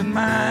abandoned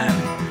mine.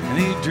 And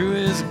he drew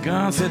his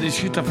gun, said he'd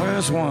shoot the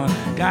first one.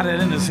 Got it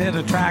in his head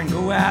to try and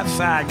go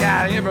outside.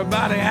 Got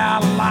everybody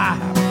out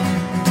alive.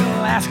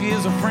 Pulaski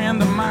is a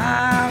friend of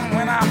mine.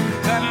 When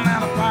I'm cutting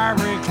out a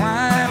firebreak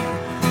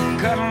line,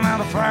 cutting out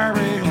a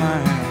firebreak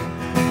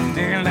line,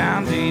 digging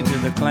down deep to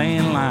the clay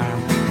and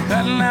lime,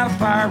 cutting out a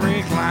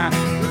firebreak line.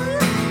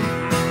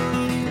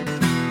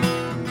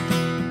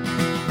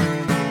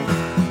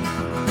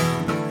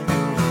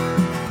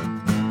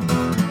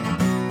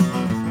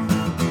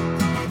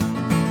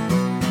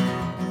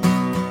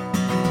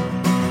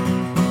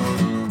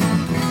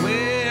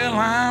 Well,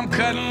 I'm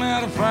cutting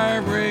out a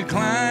firebreak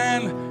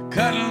line,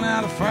 cutting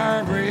out a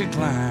firebreak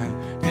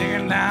line,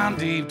 digging down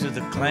deep to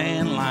the clay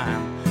and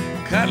lime,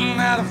 cutting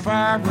out a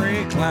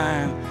firebreak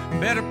line.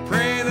 Better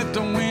pray that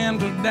the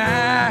wind will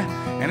die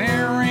and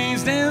it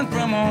rains down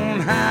from on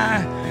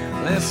high.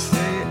 Let's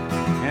say it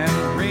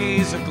and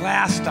raise a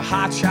glass to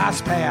hot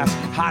shots past,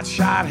 hot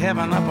shot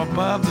heaven up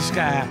above the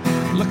sky,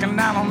 looking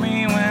down on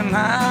me when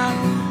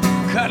I'm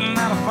cutting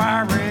out a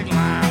firebreak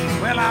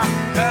line. Well,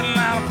 I'm cutting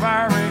out a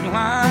firebreak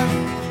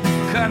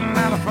line, cutting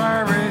out a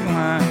firebreak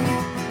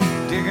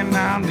line, digging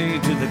down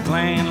deep to the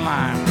clay and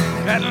lime,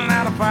 cutting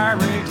out a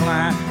firebreak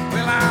line.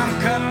 Well,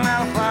 I'm cutting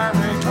out a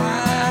firebreak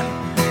line,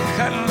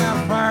 cutting out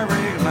a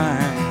firebreak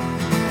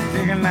line,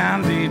 digging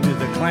down deep to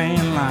the clay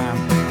and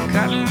lime,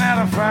 cutting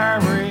out a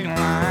firebreak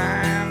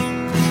line.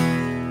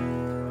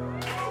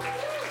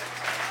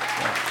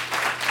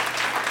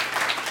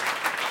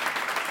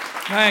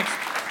 Thanks.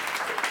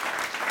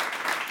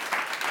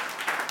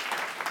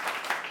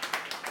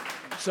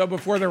 So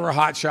before there were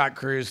hot shot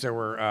crews, there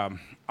were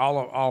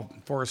all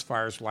forest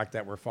fires like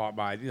that were fought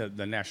by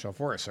the National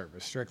Forest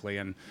Service strictly,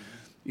 and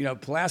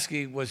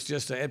Pulaski was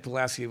just Ed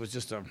Pulaski was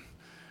just a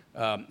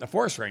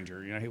forest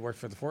ranger. He worked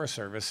for the Forest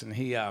Service, and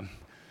he I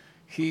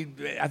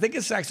think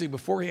it's actually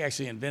before he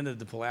actually invented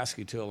the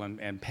Pulaski tool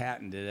and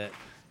patented it.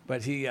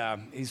 But he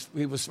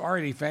was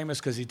already famous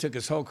because he took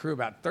his whole crew,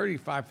 about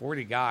 35,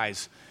 40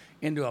 guys,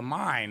 into a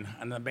mine,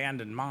 an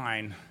abandoned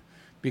mine,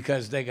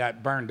 because they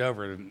got burned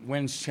over. The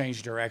winds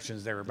changed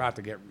directions. They were about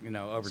to get,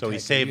 overtaken. So he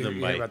saved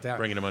them by about that.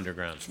 bringing them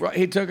underground. Right,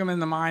 he took them in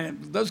the mine.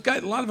 Those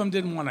guys, a lot of them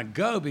didn't want to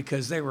go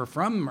because they were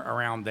from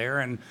around there,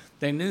 and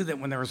they knew that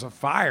when there was a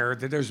fire,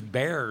 that there's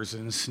bears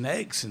and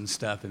snakes and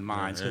stuff in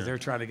mines because they're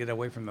trying to get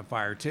away from the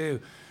fire too.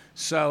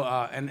 So,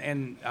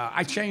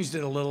 I changed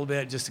it a little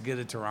bit just to get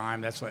it to rhyme.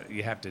 That's what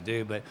you have to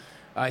do. But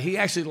he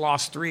actually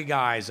lost 3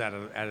 guys out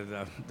of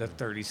the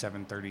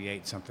 37,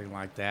 38, something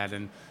like that.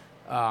 And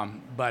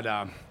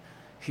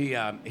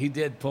he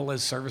did pull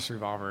his service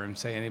revolver and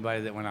say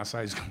anybody that went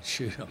outside is going to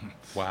shoot him.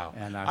 Wow.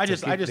 And I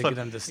just get love,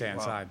 them to stay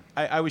inside.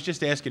 I was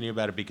just asking you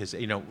about it because,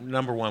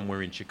 number one,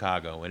 we're in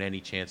Chicago, and any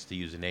chance to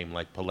use a name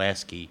like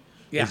Pulaski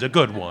is a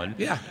good one.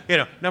 Yeah.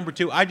 Number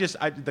two,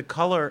 the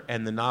color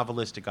and the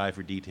novelistic eye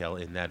for detail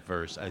in that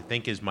verse, I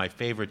think, is my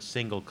favorite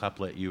single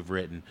couplet you've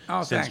written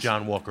since thanks.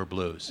 John Walker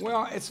Blues.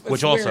 Well, it's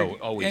which weird. also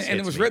always and it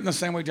hits was me. written the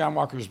same way John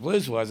Walker's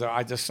Blues was.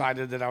 I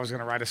decided that I was going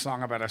to write a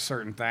song about a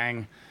certain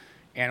thing.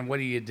 And what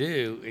do?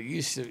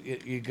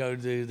 You go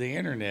to the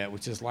internet,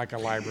 which is like a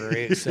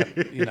library, except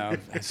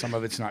some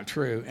of it's not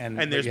true, and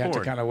there's you have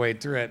porn. to kind of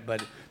wade through it.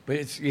 But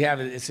it's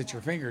at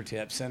your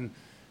fingertips. And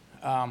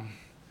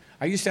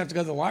I used to have to go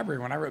to the library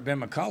when I wrote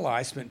Ben McCullough.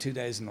 I spent 2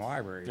 days in the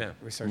library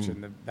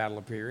researching the Battle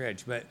of Pea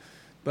Ridge.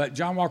 But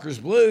John Walker's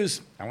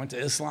Blues, I went to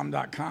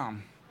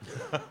Islam.com.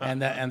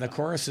 and the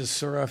chorus is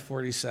Surah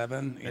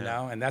 47,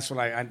 and that's what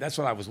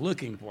I was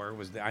looking for.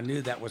 I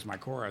knew that was my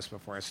chorus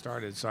before I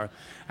started, so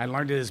I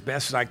learned it as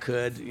best as I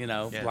could,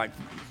 like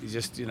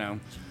just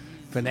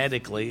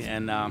phonetically,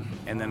 and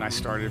then I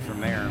started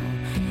from there.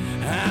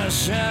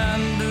 There's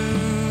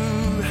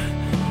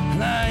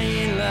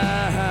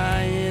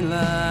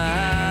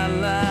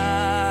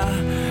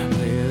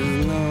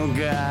no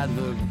God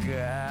but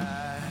God.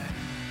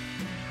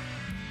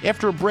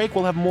 After a break,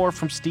 we'll have more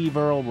from Steve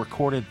Earle,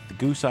 recorded at the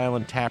Goose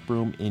Island Tap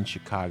Room in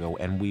Chicago,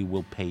 and we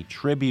will pay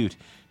tribute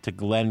to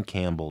Glen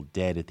Campbell,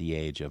 dead at the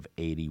age of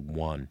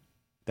 81.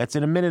 That's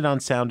in a minute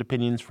on Sound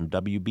Opinions from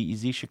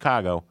WBEZ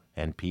Chicago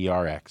and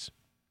PRX.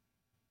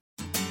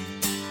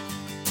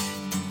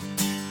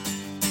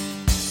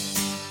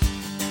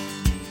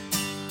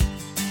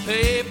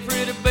 Hey,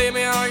 pretty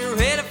baby, are you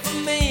ready for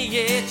me?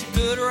 Yeah, it's your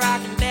good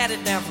rockin'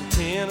 daddy down from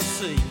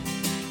Tennessee.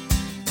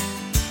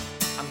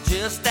 I'm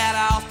just out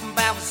of Austin,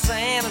 bound for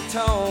San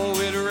Antonio,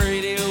 with the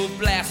radio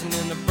blasting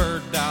and the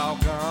bird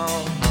dog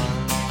on.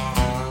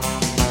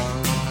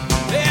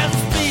 There's a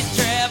speed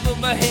trap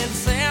up ahead in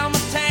Selma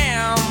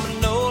town, but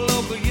no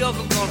local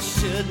yokel gonna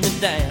shut me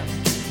down.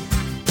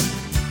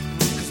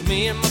 'Cause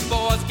me and my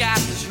boys got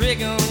this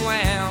rig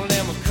unwound,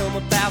 and we'll come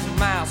 1,000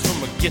 miles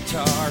from a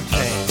guitar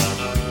town.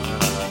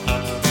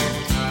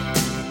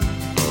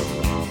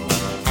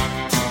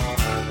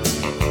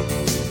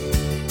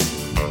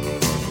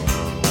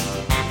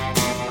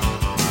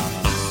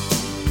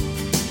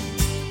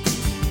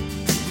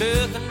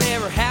 Nothing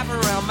ever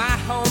happened around my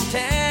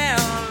hometown.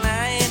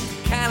 I ain't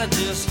the kind of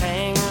just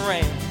hang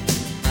around.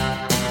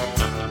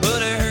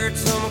 But I heard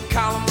someone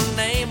calling my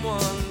name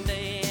one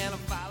day, and I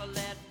followed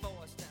that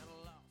voice down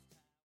a lost.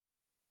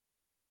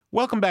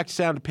 Welcome back to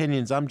Sound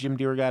Opinions. I'm Jim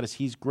DeRogatis.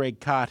 He's Greg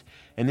Kot.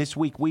 And this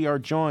week we are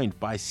joined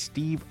by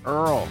Steve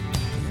Earle.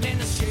 And then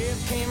the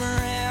sheriff came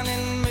around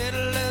in the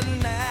middle of the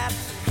night.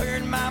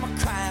 Heard mama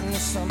crying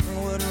that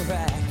something wasn't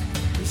right.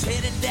 He's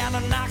headed down to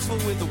Knoxville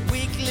with a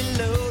weekly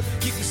load.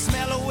 You can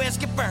smell a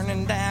whiskey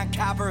burning down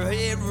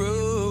Copperhead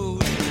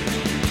Road.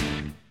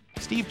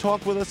 Steve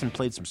talked with us and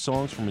played some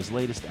songs from his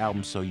latest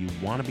album, So You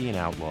Wannabe An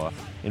Outlaw,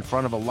 in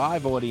front of a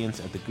live audience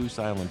at the Goose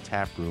Island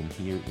Tap Room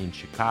here in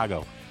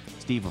Chicago.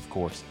 Steve, of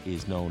course,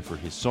 is known for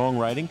his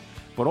songwriting,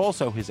 but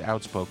also his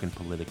outspoken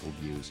political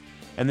views.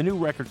 And the new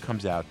record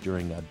comes out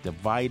during a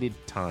divided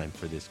time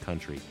for this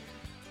country.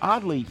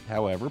 Oddly,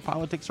 however,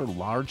 politics are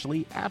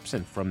largely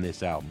absent from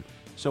this album.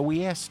 So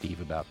we asked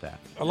Steve about that.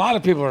 A lot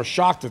of people are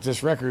shocked that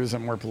this record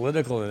isn't more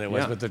political than it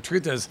was, but the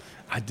truth is,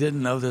 I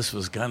didn't know this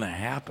was going to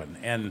happen.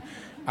 And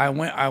I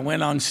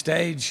went on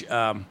stage.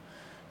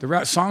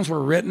 The songs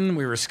were written.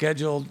 We were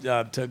scheduled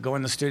to go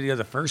in the studio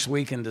the first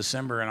week in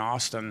December in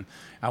Austin.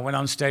 I went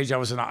on stage.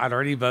 I'd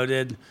already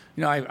voted.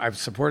 I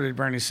supported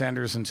Bernie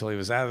Sanders until he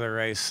was out of the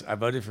race. I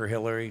voted for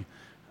Hillary.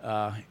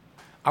 I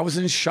was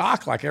in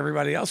shock like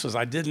everybody else was.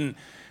 I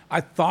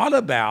thought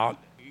about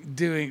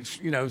doing,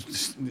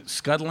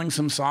 scuttling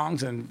some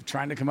songs and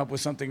trying to come up with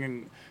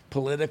something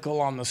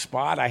political on the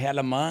spot. I had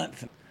a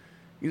month.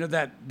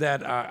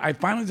 I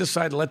finally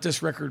decided to let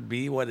this record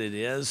be what it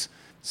is.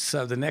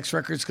 So the next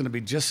record's going to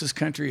be just as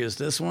country as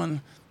this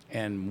one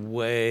and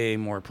way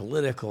more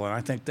political. And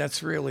I think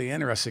that's really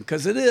interesting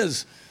because it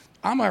is.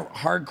 I'm a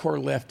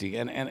hardcore lefty,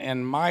 and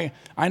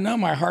I know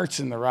my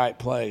heart's in the right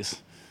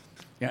place.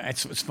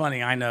 It's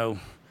funny. I know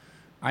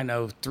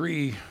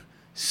 3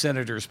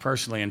 senators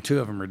personally, and 2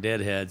 of them are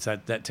deadheads.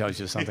 That tells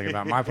you something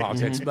about my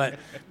politics. But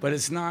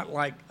it's not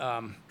like,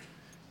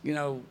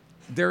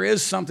 there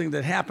is something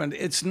that happened.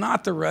 It's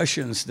not the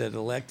Russians that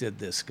elected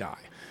this guy.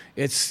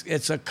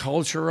 It's a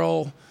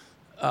cultural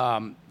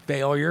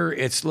failure.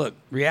 It's, look,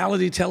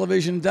 reality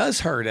television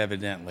does hurt,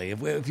 evidently.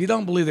 If you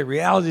don't believe that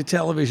reality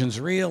television's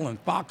real and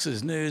Fox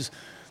is news,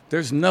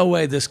 there's no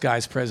way this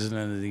guy's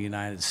president of the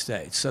United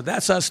States. So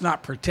that's us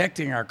not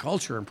protecting our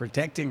culture and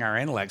protecting our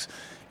intellects.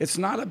 It's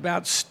not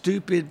about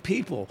stupid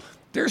people.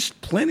 There's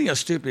plenty of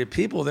stupid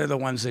people. They're the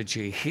ones that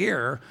you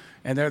hear,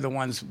 and they're the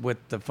ones with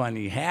the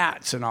funny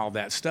hats and all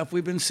that stuff.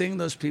 We've been seeing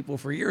those people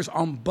for years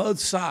on both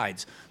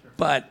sides.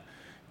 But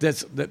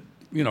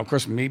of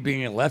course, me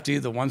being a lefty,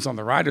 the ones on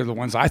the right are the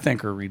ones I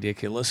think are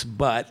ridiculous.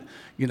 But,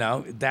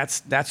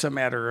 that's a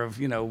matter of,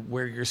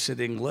 where you're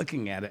sitting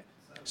looking at it.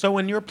 So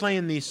when you're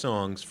playing these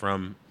songs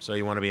from So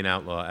You Want to Be an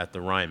Outlaw at the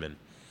Ryman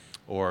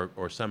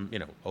or some,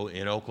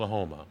 in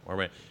Oklahoma,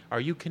 are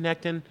you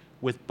connecting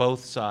with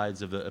both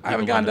sides of the people? I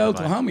haven't gone to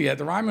Oklahoma yet.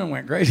 The Ryman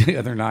went great the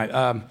other night.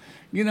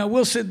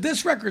 Will say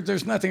this record,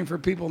 there's nothing for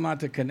people not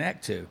to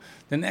connect to.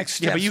 The next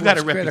step. Yeah, but you got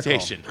a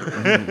reputation.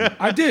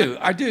 I do.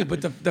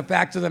 But the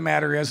fact of the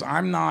matter is,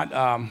 I'm not.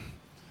 I'm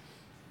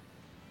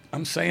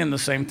saying the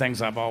same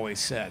things I've always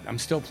said. I'm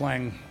still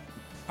playing.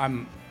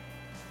 I'm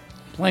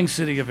playing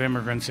City of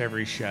Immigrants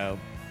every show.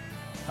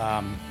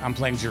 I'm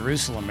playing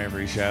Jerusalem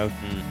every show.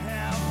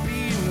 There'll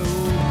be no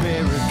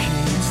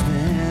barricades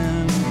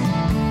then.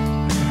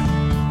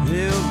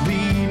 There'll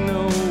be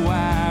no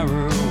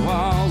wire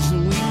walls,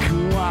 and we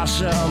can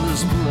wash all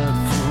this blood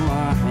from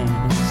our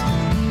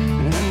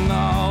hands and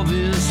all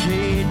this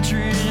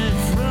hatred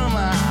from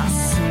our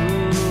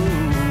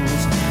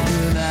souls.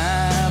 But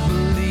I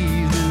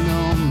believe that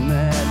on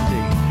that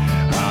day,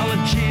 all the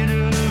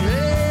children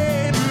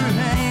of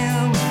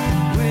Abraham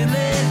will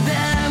lay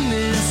down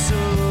their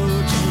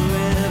swords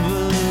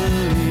forever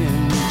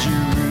in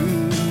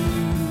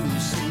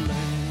Jerusalem.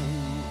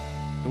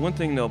 The one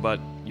thing, though, about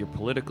your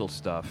political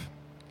stuff,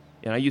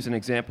 and I use an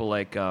example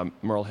like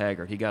Merle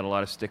Haggard. He got a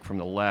lot of stick from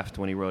the left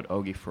when he wrote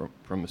Ogie from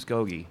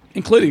Muskogee.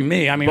 Including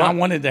me. I mean, I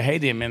wanted to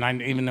hate him,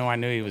 and even though I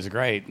knew he was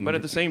great. But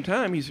at the same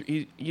time,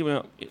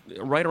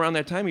 right around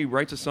that time, he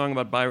writes a song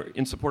about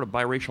in support of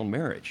biracial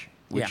marriage,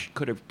 which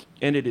could have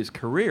ended his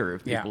career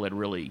if people had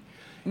really...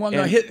 Well,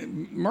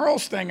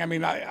 Merle's thing, I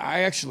mean,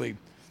 I actually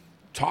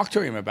talked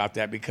to him about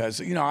that because,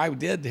 I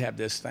did have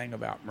this thing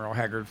about Merle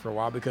Haggard for a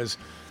while because...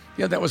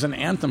 that was an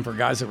anthem for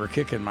guys that were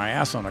kicking my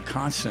ass on a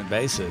constant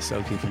basis,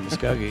 Okie from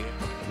Muskogee.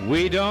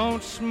 We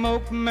don't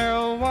smoke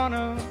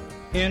marijuana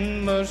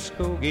in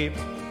Muskogee.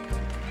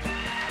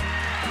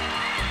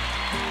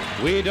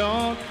 We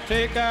don't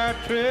take our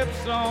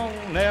trips on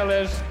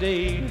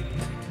LSD.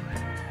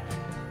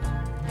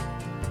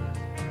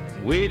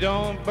 We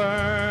don't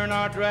burn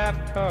our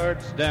draft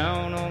cards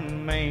down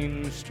on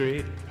Main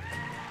Street.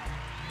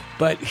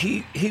 But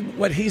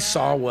what he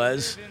saw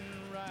was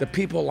the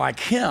people like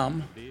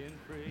him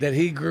that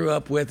he grew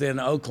up with in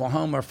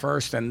Oklahoma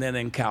first and then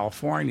in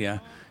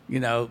California,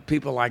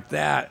 people like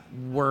that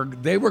were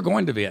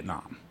going to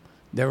Vietnam.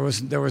 There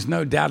was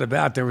no doubt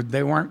about it.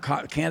 They weren't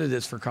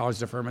candidates for college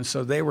deferment,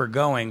 so they were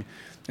going.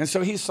 And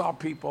so he saw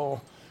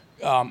people.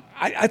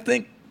 I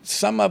think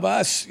some of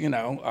us,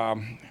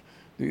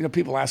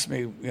 people ask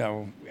me,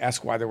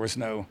 ask why there was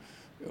no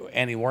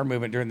anti-war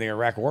movement during the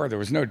Iraq War. There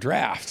was no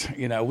draft.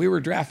 We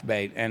were draft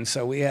bait, and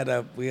so we had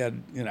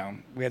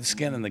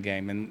skin in the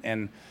game,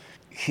 and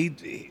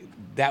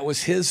that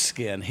was his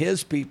skin.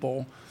 His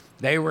people,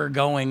 they were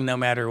going no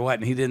matter what,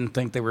 and he didn't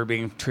think they were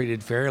being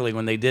treated fairly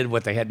when they did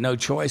what they had no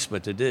choice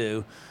but to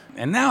do.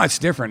 And now it's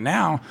different.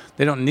 Now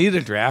they don't need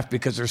a draft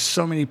because there's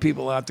so many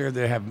people out there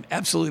that have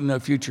absolutely no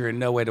future and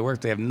no way to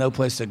work. They have no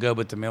place to go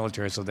but the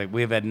military. So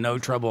we've had no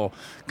trouble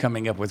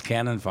coming up with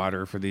cannon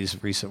fodder for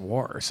these recent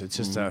wars. It's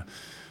just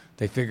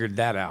they figured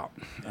that out.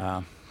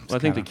 Well, I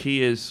think the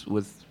key is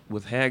with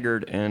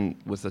Haggard and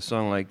with a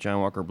song like John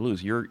Walker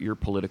Blues, your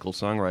political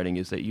songwriting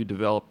is that you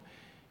develop,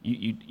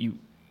 you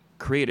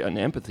create an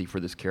empathy for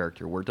this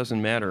character where it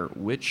doesn't matter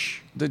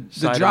which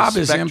side of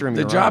the spectrum you're on.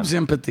 The job's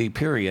empathy,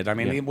 period. I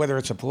mean, whether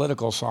it's a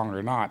political song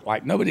or not,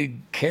 like nobody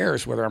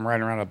cares whether I'm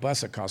riding around a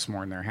bus that costs more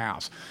than their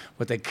house.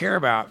 What they care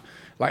about,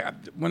 like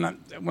when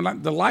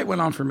the light went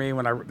on for me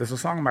there's a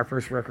song on my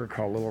first record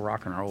called Little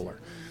Rock and Roller.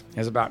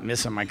 It's about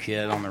missing my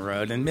kid on the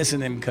road and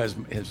missing him because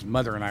his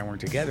mother and I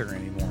weren't together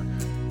anymore.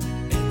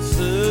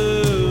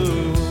 So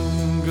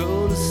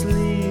go to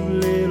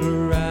sleep,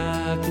 little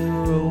rock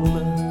and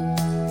roller.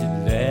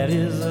 Your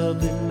daddy's up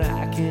and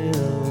knocking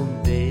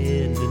on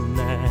bed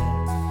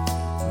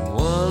tonight.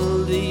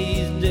 One of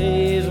these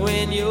days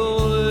when you're a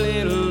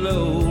little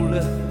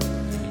older,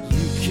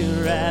 you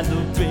can ride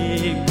the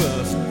big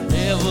bus.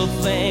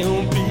 Everything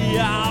will be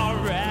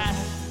alright.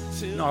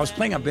 No, I was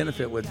playing a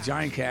benefit with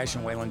Johnny Cash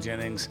and Waylon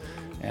Jennings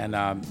and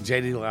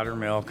J.D.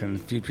 Loudermilk and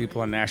a few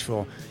people in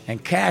Nashville.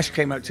 And Cash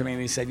came up to me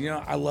and he said,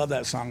 I love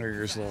that song of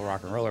yours, Little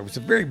Rock and Roller. It's a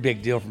very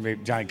big deal for me,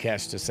 Johnny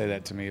Cash, to say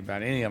that to me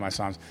about any of my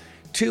songs.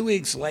 2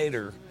 weeks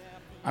later,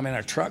 I'm in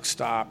a truck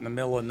stop in the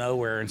middle of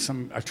nowhere,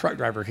 and a truck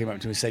driver came up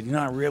to me and said,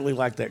 I really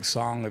like that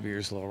song of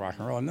yours, Little Rock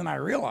and Roll. And then I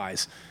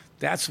realized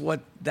that's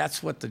what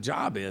the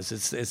job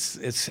is.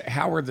 It's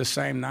how we're the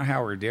same, not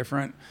how we're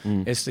different.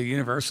 It's the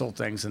universal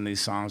things in these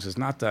songs. It's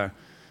not the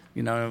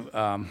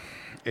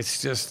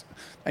It's just,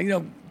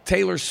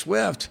 Taylor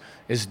Swift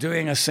is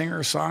doing a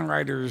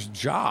singer-songwriter's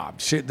job.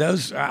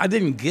 I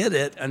didn't get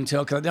it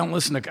until, because I didn't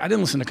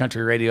listen to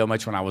country radio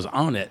much when I was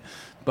on it,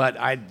 but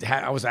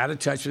I was out of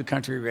touch with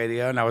country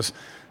radio, and I was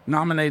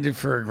nominated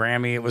for a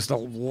Grammy. It was the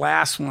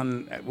last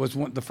one.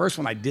 The first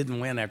one I didn't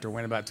win after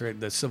winning about three.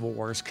 The Civil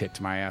Wars kicked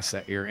my ass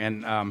that year,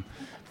 and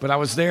but I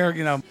was there,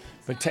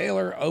 But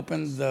Taylor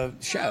opened the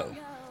show.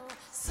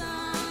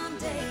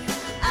 Someday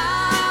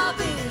I'll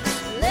be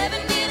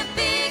living in a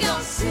big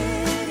old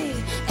city,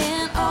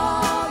 and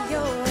all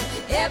you're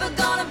ever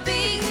gonna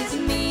be is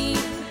me.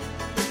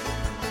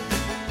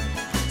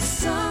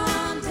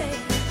 Someday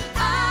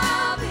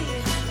I'll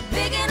be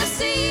big enough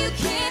so you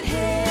can't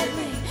hit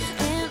me,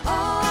 and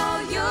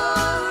all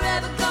you're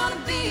ever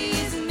gonna be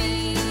is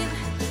me.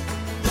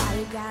 Why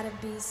you gotta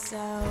be so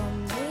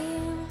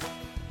mean?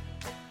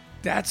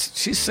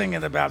 She's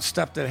singing about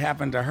stuff that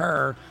happened to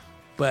her,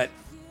 but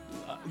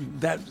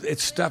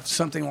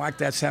something like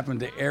that's happened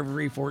to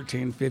every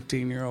 14,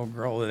 15-year-old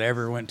girl that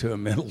ever went to a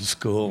middle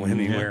school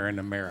anywhere in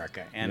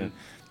America. And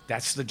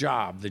that's the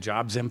job. The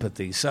job's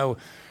empathy. So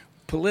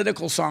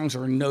political songs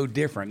are no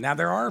different.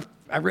 Now,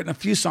 I've written a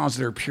few songs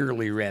that are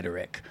purely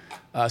rhetoric.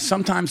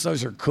 Sometimes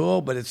those are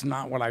cool, but it's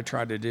not what I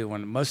try to do.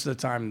 When most of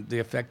the time, the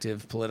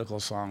effective political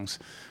songs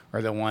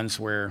are the ones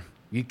where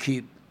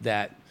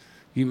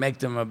you make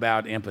them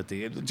about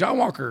empathy. John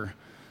Walker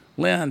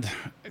Lind,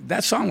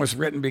 that song was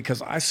written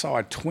because I saw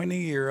a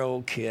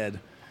 20-year-old kid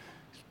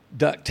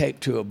duct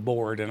taped to a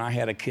board, and I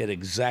had a kid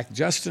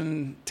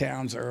Justin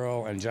Townes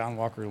Earle and John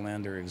Walker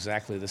Lind are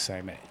exactly the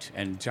same age.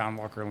 And John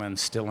Walker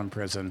Lind's still in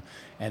prison,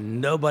 and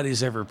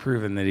nobody's ever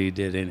proven that he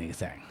did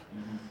anything.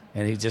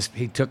 And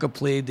he took a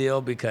plea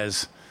deal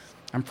because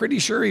I'm pretty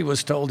sure he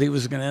was told he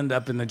was going to end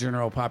up in the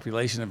general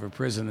population of a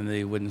prison and that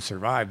he wouldn't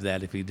survive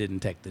that if he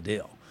didn't take the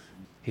deal.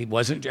 He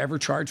wasn't ever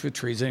charged with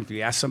treason. If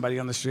you ask somebody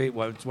on the street,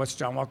 what's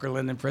John Walker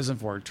Lind in prison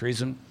for?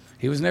 Treason.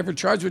 He was never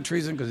charged with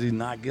treason because he's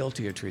not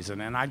guilty of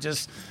treason. And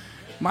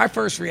my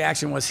first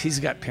reaction was, he's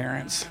got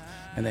parents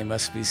and they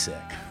must be sick.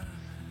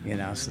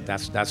 So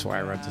that's why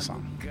I wrote the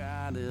song.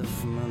 God,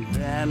 if my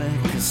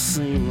daddy could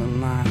see me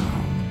now,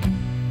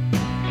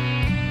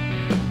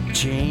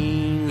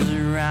 chains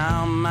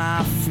around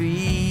my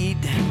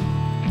feet,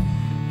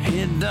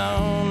 he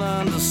don't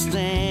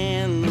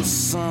understand that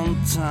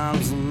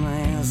sometimes a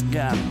man's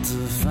got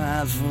to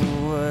fight for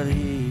what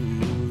he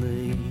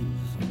believes.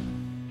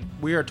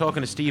 We are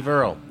talking to Steve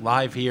Earle,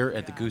 live here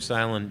at the Goose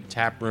Island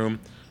Tap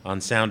Room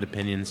on Sound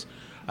Opinions.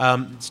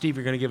 Steve,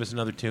 you're going to give us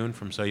another tune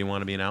from So You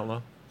Wanna Be An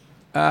Outlaw?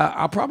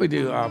 I'll probably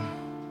do...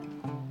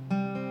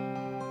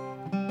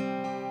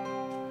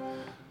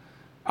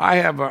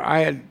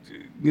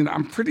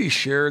 I'm pretty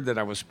sure that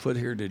I was put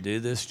here to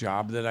do this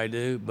job that I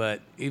do,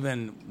 but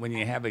even when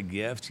you have a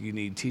gift, you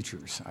need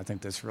teachers. I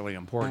think that's really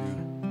important.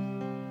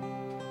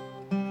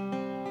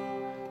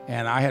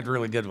 And I had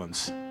really good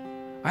ones.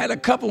 I had a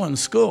couple in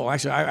school.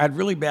 Actually, I had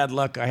really bad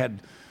luck. I had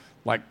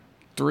like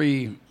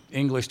 3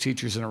 English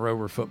teachers in a row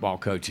were football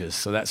coaches,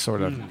 so that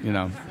sort of,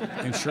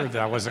 ensured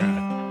that I wasn't.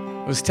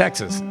 It was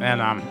Texas,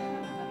 and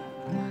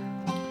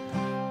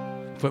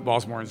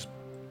football's more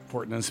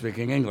important than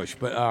speaking English,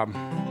 but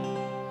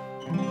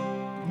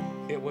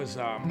it was.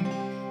 I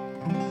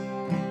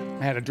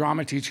had a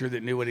drama teacher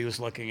that knew what he was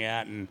looking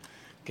at and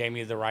gave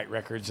me the right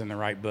records and the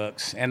right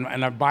books, and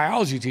a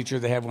biology teacher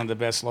that had one of the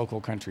best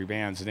local country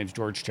bands. His name's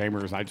George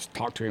Chambers. I just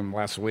talked to him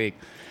last week,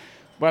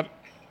 but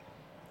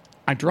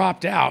I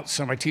dropped out,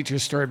 so my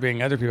teachers started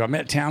being other people. I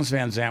met Townes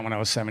Van Zandt when I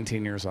was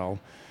 17 years old,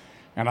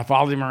 and I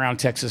followed him around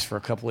Texas for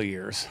a couple of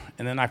years.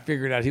 And then I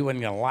figured out he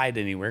wasn't going to light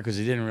anywhere because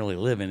he didn't really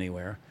live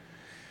anywhere.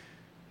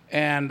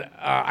 And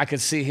I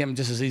could see him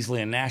just as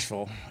easily in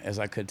Nashville as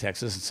I could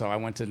Texas, and so I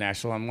went to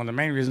Nashville. And one of the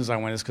main reasons I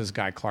went is because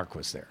Guy Clark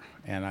was there,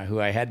 and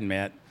who I hadn't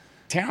met.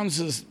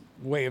 Townes'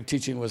 way of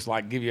teaching was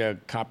like give you a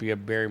copy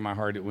of Bury My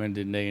Heart at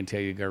Wounded Knee and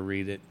tell you to go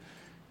read it.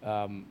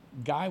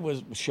 Guy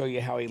would show you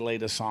how he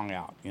laid a song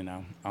out,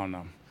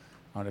 on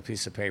a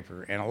piece of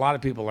paper. And a lot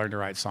of people learned to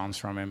write songs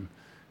from him.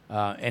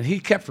 And he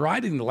kept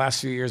writing the last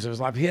few years of his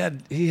life. He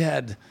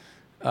had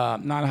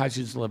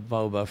non-Hodgkin's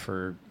lymphoma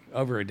for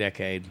over a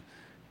decade.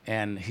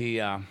 And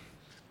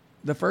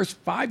the first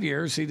 5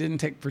 years, he didn't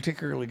take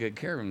particularly good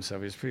care of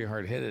himself. He was pretty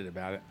hard-headed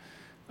about it.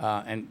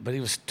 But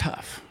he was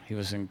tough. He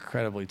was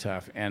incredibly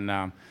tough.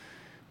 And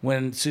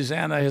when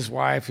Susanna, his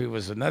wife, who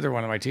was another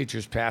one of my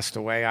teachers, passed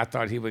away, I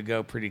thought he would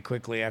go pretty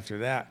quickly after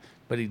that.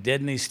 But he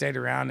didn't. He stayed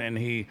around, and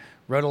he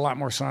wrote a lot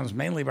more songs,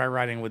 mainly by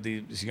writing with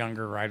these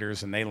younger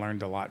writers, and they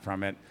learned a lot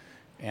from it.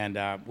 And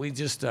we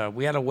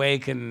had a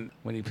wake when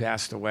he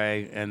passed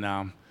away,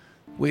 and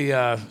we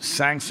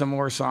sang some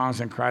more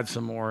songs and cried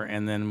some more.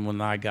 And then when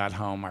I got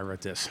home, I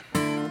wrote this.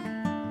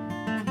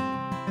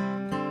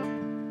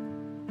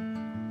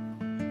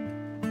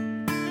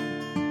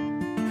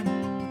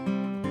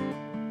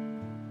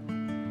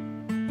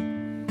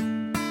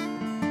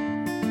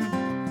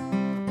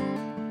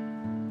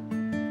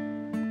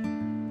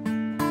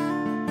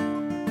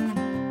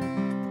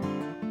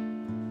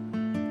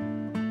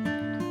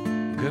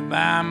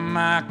 Goodbye,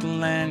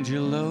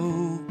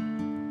 Michelangelo.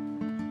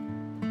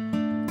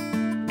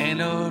 Ain't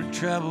no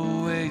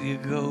trouble where you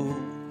go.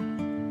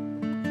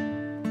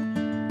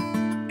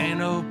 Ain't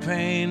no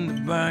pain to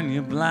burn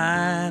you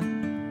blind.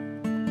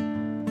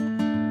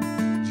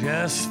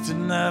 Just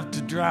enough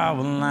to draw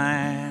a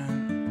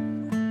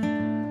line.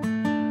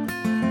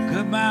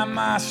 Goodbye,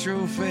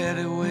 Maestro, fare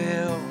thee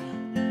well.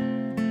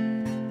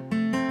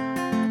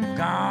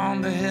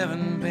 Gone to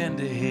heaven, been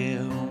to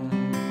hell.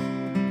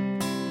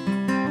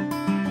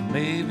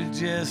 Maybe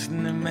just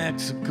New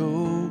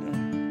Mexico.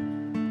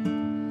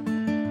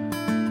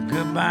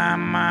 Goodbye,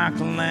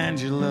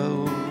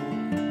 Michelangelo.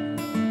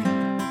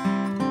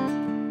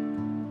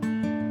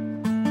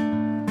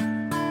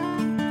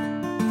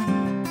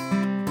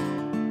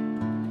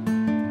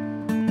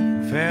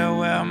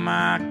 Farewell,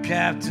 my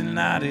captain,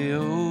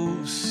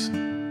 adios.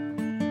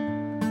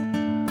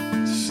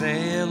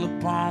 Sail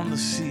upon the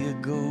sea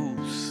of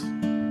ghosts.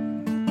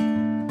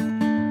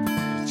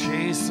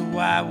 Chase the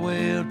white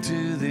whale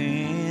to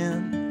the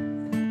end.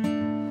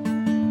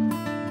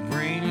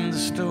 Bring the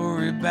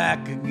story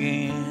back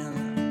again.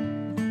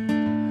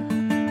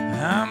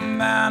 I'm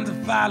bound to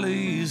follow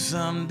you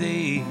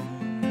someday.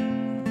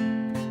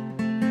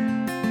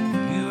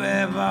 You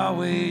have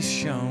always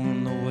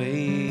shown the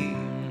way.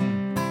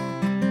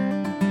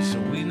 So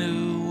we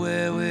knew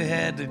where we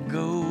had to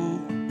go.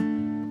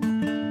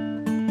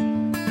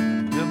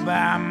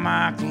 Goodbye,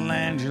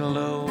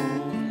 Michelangelo.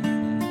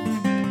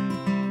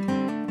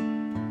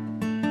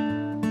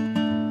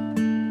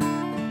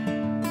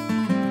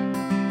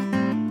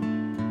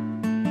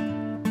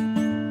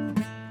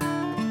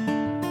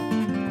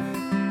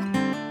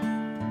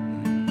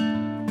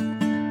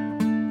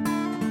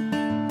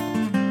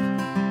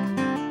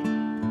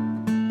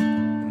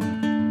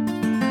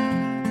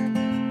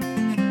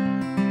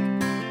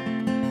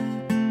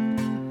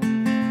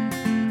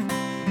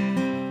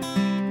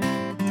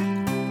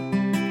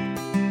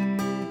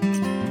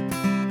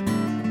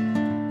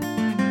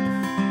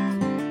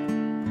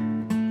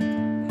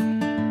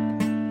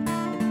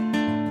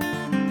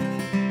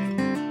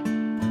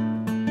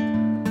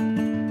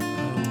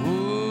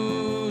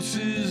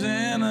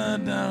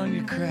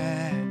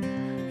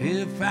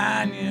 He'll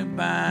find you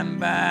by and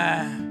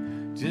by,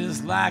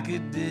 just like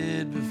it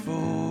did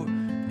before.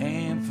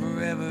 And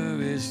forever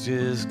it's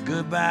just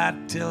goodbye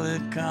till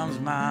it comes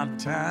my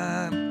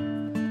time.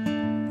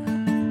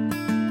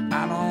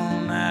 I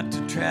don't have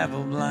to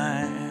travel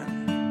blind.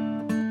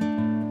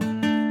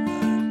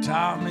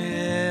 Taught me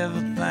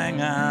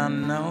everything I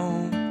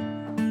know.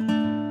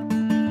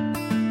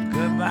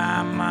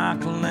 Goodbye,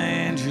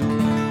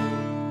 Michelangelo.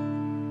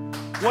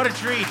 What a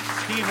treat.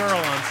 Steve Earle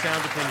on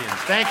Sound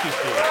Opinions. Thank you,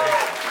 Steve.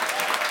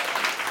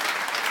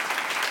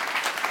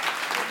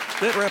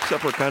 That wraps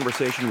up our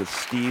conversation with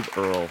Steve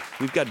Earle.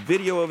 We've got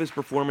video of his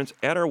performance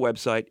at our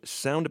website,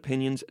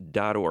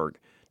 soundopinions.org.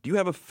 Do you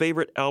have a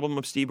favorite album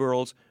of Steve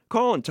Earle's?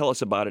 Call and tell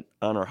us about it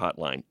on our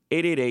hotline,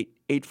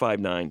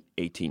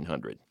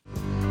 888-859-1800.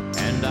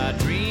 And I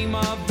dream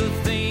of the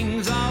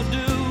things I'll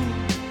do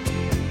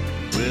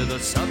with a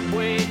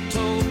subway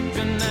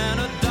token and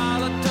a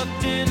dollar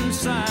tucked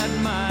inside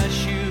my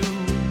shoe.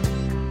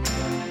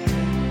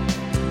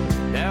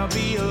 There'll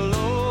be a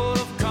load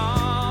of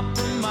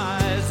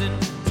compromising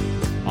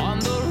on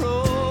the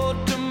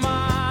road to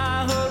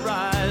my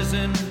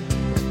horizon,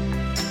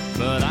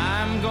 but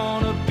I'm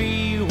gonna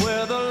be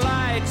where the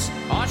lights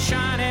are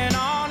shining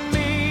on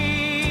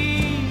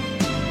me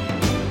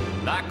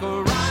like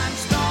a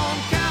rhinestone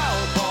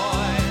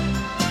cowboy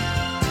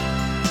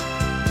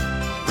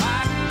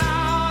riding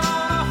out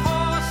on a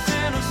horse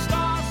in a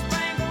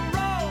star-spangled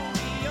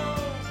rodeo.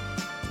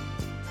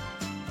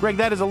 Greg,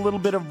 that is a little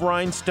bit of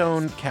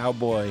Rhinestone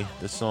Cowboy,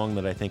 the song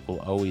that I think will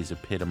always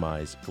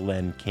epitomize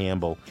Glen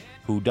Campbell,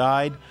 who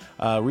died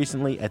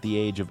recently at the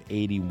age of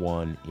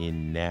 81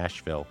 in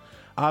Nashville.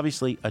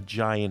 Obviously a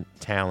giant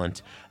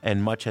talent,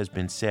 and much has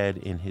been said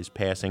in his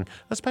passing,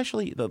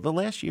 especially the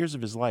last years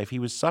of his life. He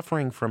was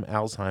suffering from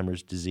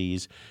Alzheimer's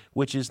disease,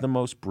 which is the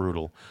most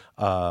brutal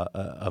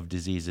of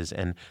diseases,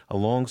 and a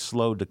long,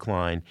 slow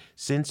decline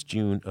since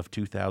June of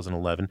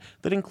 2011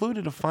 that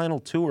included a final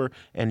tour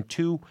and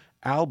 2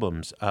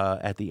 albums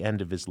at the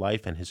end of his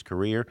life and his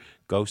career,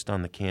 Ghost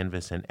on the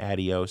Canvas and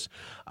Adios.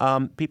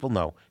 People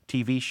know,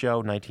 TV show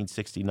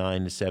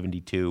 1969 to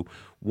 72,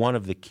 one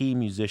of the key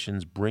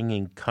musicians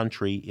bringing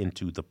country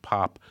into the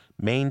pop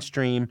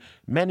mainstream,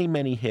 many,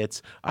 many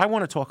hits. I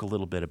want to talk a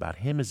little bit about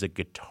him as a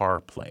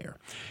guitar player,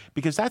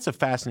 because that's a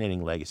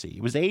fascinating legacy.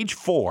 It was age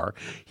 4.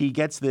 He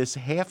gets this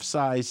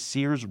half-size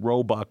Sears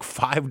Roebuck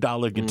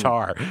 $5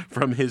 guitar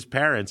from his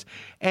parents,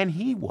 and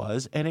he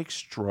was an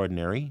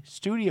extraordinary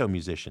studio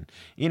musician.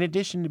 In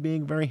addition to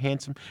being very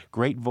handsome,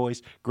 great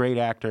voice, great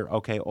actor,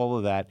 okay, all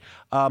of that,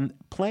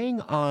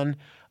 playing on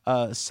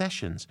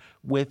sessions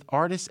with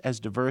artists as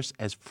diverse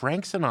as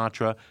Frank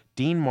Sinatra,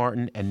 Dean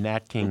Martin, and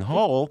Nat King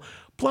Cole,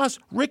 plus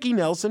Ricky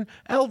Nelson,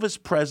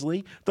 Elvis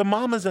Presley, the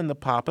Mamas and the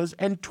Papas,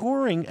 and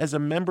touring as a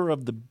member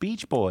of the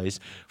Beach Boys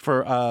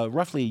for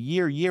roughly a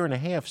year and a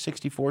half,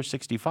 64,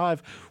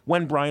 65,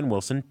 when Brian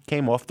Wilson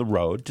came off the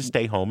road to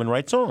stay home and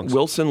write songs.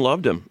 Wilson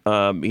loved him.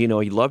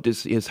 He loved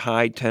his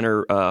high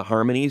tenor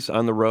harmonies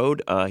on the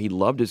road. He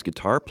loved his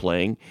guitar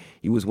playing.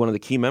 He was one of the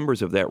key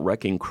members of that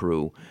Wrecking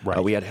Crew.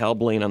 Right. We had Hal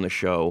Blaine on the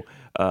show,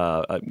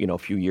 a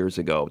few years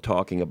ago,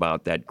 talking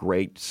about that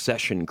great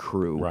session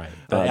crew. Right.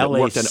 The that LA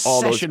worked on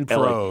all session those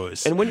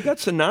pros. And when you got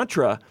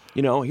Sinatra,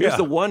 here's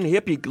the one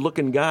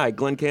hippie-looking guy,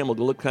 Glen Campbell,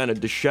 who looked kind of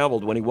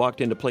disheveled when he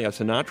walked in to play a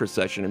Sinatra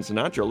session, and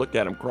Sinatra looked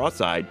at him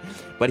cross-eyed,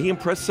 but he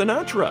impressed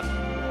Sinatra.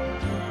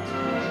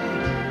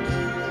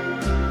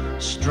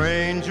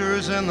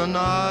 Strangers in the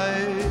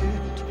night,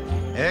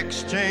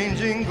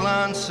 exchanging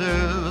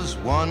glances,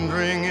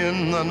 wandering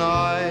in the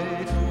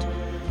night.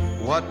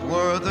 What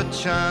were the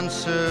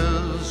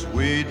chances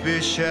we'd be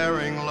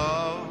sharing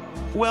love?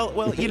 Well,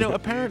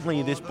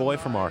 apparently this boy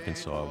from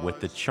Arkansas with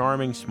the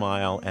charming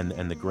smile and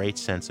the great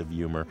sense of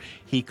humor,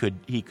 he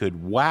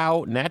could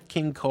wow Nat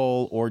King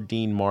Cole or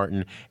Dean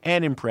Martin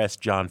and impress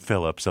John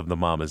Phillips of the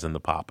Mamas and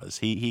the Papas.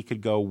 He could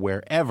go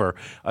wherever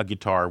a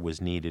guitar was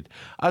needed.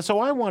 So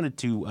I wanted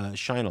to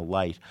shine a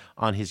light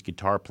on his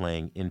guitar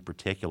playing in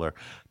particular.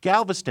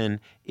 Galveston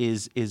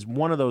is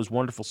one of those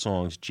wonderful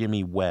songs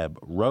Jimmy Webb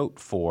wrote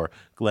for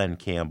Glen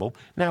Campbell.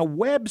 Now,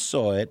 Webb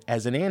saw it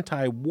as an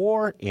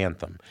anti-war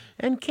anthem,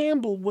 and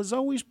Campbell was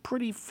always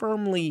pretty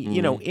firmly,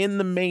 in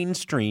the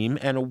mainstream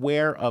and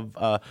aware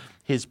of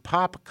his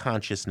pop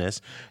consciousness.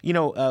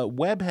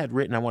 Webb had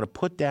written, "I want to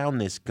put down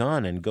this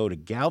gun and go to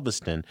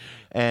Galveston,"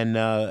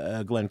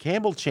 and Glen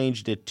Campbell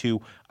changed it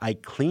to, "I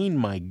clean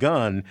my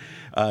gun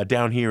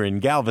down here in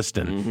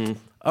Galveston." Mm-hmm.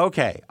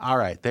 Okay, all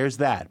right, there's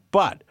that.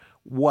 But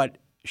what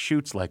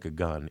shoots like a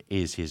gun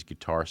is his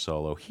guitar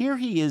solo. Here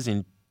he is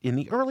in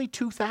the early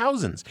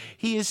 2000s.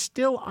 He is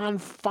still on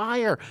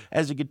fire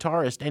as a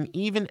guitarist, and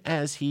even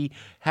as he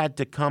had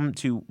to come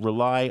to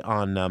rely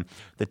on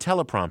the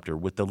teleprompter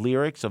with the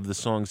lyrics of the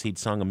songs he'd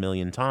sung a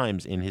million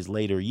times in his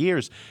later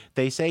years,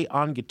 they say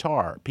on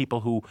guitar,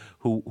 people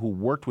who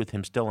worked with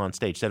him still on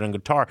stage said on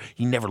guitar,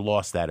 he never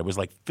lost that. It was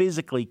like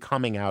physically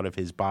coming out of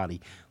his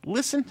body.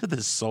 Listen to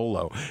the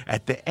solo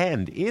at the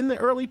end in the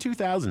early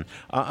 2000s.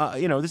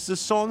 This is a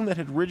song that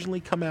had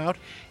originally come out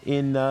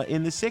in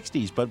the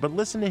 60s, but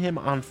listen to him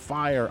on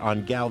fire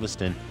on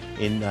Galveston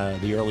in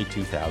the early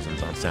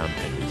 2000s on Sound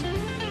Opinions.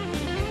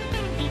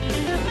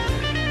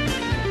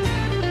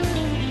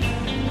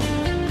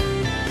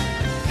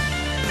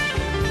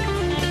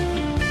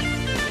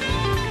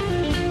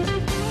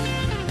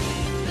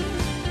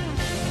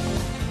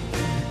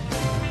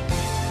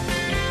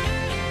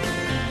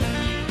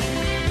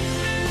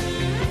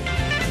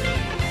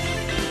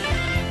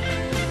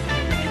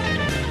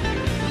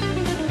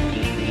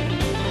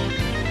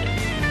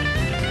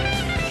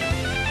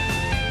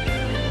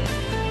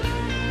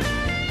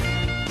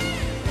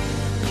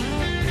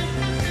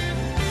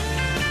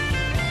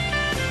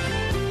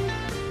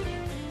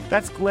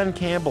 That's Glen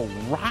Campbell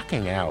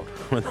rocking out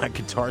with that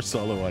guitar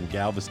solo on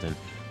Galveston,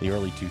 the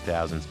early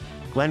 2000s.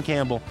 Glen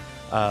Campbell,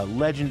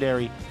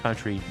 legendary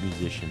country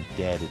musician,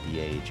 dead at the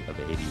age of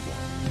 81.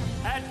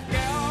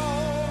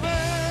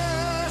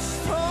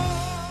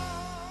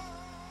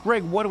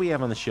 Greg, what do we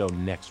have on the show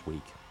next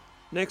week?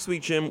 Next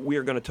week, Jim, we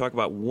are going to talk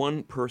about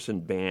one-person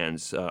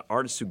bands,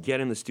 artists who get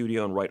in the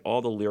studio and write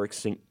all the lyrics,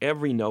 sing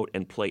every note,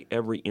 and play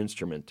every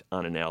instrument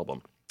on an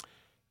album.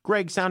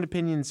 Greg, Sound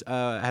Opinions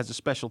has a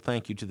special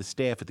thank you to the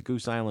staff at the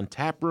Goose Island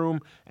Tap Room,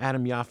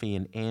 Adam Yaffe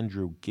and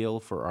Andrew Gill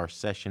for our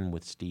session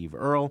with Steve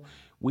Earle.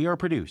 We are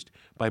produced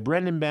by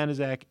Brendan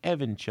Banaszak,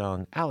 Evan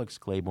Chung, Alex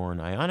Claiborne,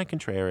 Ayana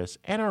Contreras,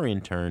 and our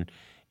intern,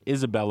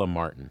 Isabella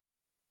Martin.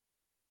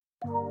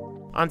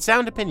 On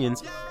Sound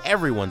Opinions,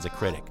 everyone's a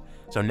critic.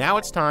 So now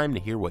it's time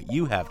to hear what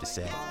you have to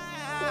say.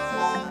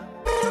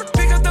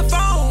 Pick up the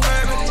phone,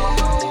 baby.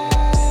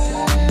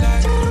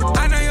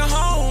 I know you're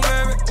home, baby.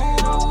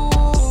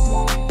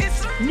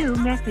 New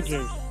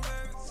messages.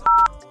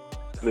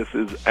 This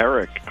is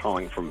Eric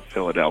calling from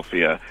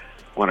Philadelphia.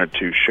 Wanted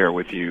to share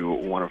with you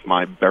one of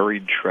my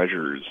buried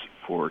treasures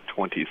for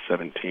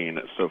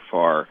 2017 so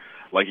far.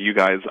 Like you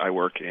guys, I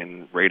work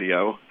in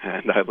radio,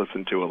 and I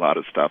listen to a lot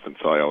of stuff, and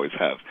so I always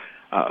have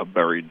a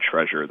buried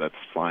treasure that's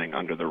flying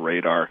under the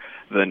radar.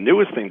 The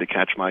newest thing to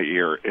catch my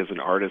ear is an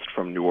artist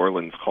from New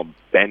Orleans called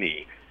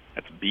Benny.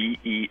 That's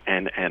Benni.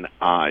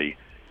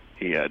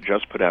 He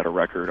just put out a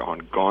record on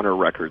Goner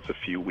Records a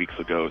few weeks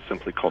ago,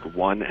 simply called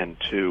 1 and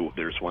 2.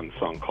 There's one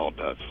song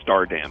called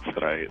Star Dance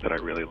that I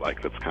really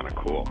like. That's kind of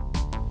cool.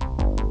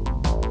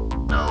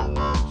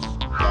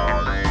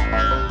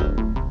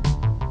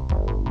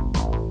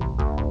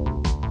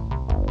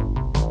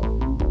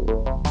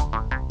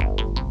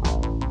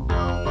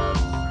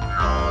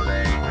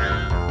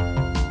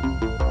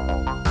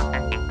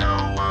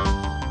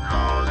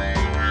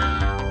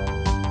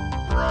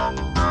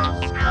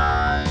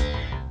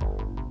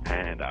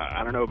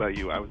 I don't know about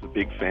you, I was a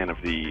big fan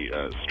of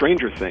the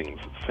Stranger Things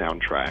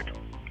soundtrack,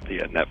 the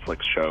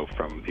Netflix show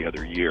from the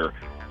other year.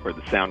 or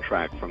the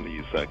soundtrack from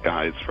these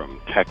guys from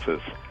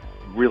Texas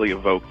really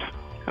evoked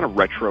kind of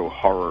retro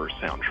horror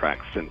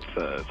soundtracks,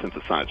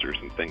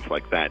 synthesizers and things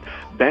like that.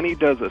 Benny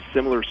does a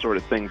similar sort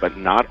of thing, but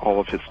not all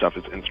of his stuff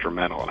is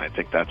instrumental, and I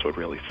think that's what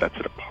really sets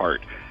it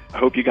apart. I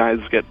hope you guys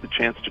get the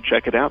chance to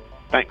check it out.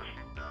 Thanks.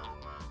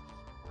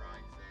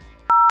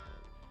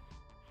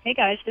 Hey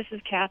guys, this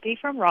is Kathy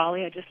from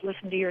Raleigh. I just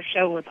listened to your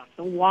show about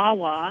the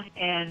wah-wah,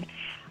 and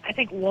I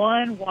think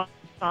one wah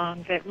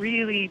song that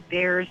really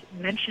bears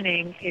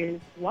mentioning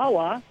is Wah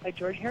Wah by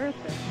George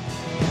Harrison.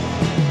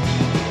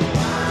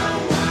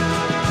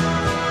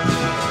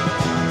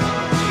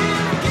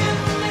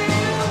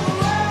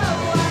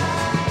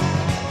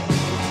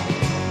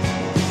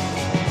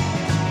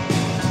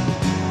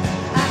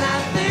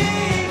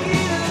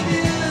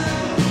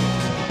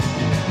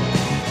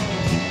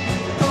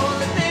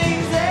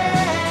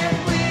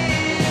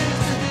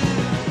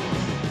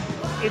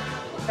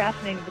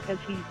 Fascinating because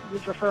he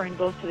was referring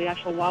both to the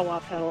actual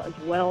wah-wah pedal as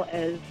well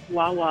as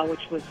wah-wah,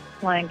 which was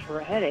slang for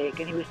a headache,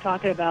 and he was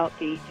talking about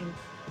the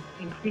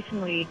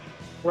increasingly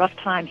rough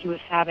time he was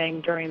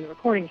having during the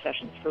recording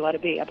sessions for Let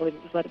It Be, I believe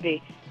it was Let It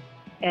Be,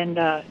 and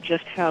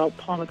just how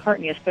Paul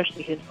McCartney,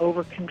 especially his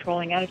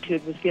over-controlling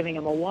attitude, was giving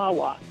him a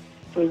wah-wah.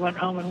 So he went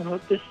home and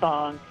wrote this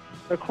song,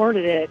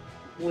 recorded it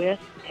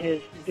with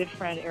his good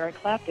friend Eric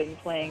Clapton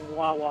playing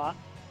wah-wah,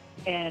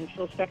 and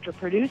Phil Spector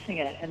producing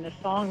it, and the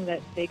song that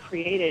they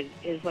created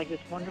is like this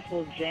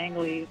wonderful,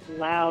 jangly,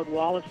 loud,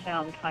 wall of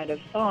sound kind of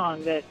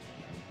song that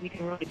you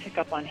can really pick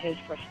up on his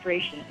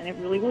frustration, and it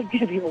really would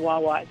give you a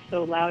wah-wah. It's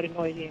so loud and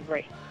noisy and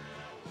great.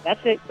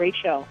 That's it. Great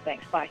show.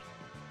 Thanks. Bye.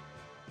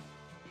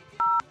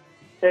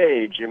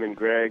 Hey, Jim and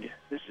Greg.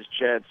 This is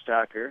Chad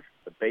Stocker,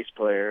 the bass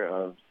player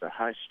of the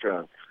High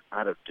Strung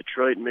out of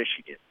Detroit,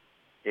 Michigan.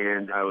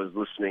 And I was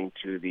listening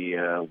to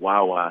the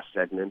wah-wah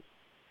segment.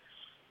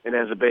 And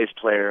as a bass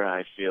player,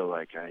 I feel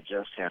like I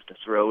just have to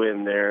throw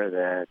in there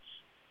that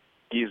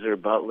Geezer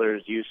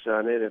Butler's use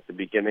on it at the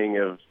beginning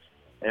of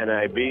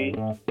NIB.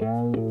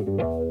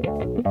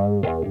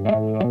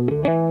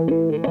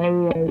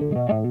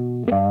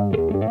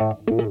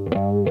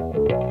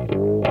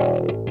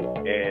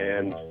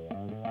 And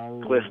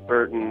Cliff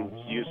Burton's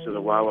use of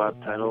the wah-wah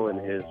pedal in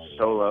his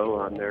solo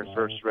on their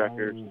first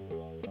record,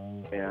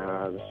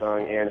 the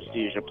song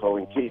Anesthesia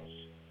Pulling Teeth.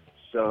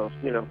 So,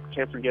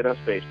 can't forget us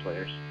bass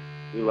players.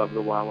 We love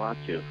the wah-wah,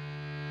 too.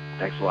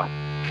 Thanks a lot.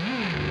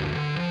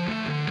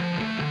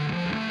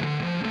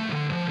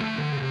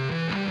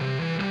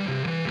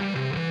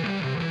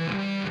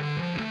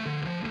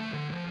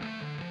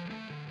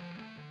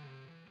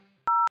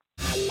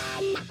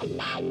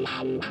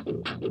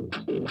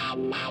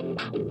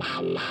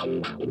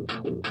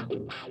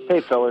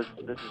 Hey, fellas.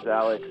 This is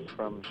Alex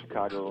from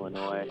Chicago,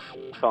 Illinois.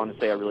 Calling to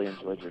say I really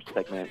enjoyed your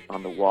segment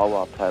on the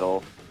wah-wah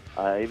pedal.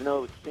 Even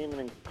though it seemed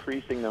an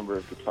increasing number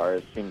of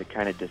guitarists seem to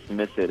kind of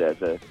dismiss it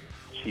as a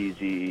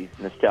cheesy,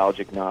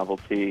 nostalgic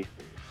novelty,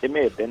 it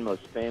may have been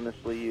most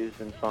famously used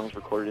in songs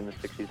recorded in the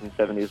 60s and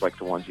 70s, like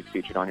the ones you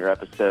featured on your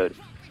episode.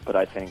 But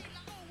I think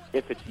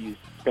if it's used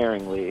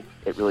sparingly,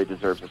 it really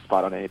deserves a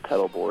spot on any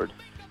pedal board.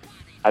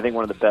 I think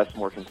one of the best,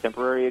 more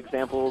contemporary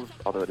examples,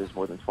 although it is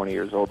more than 20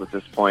 years old at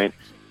this point,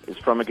 is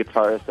from a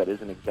guitarist that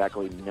isn't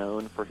exactly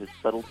known for his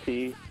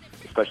subtlety,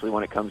 especially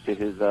when it comes to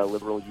his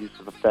liberal use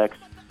of effects.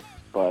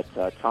 But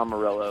Tom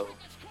Morello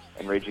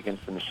and Rage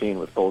Against the Machine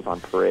with Bulls on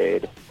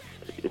Parade.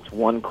 It's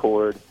one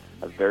chord,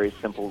 a very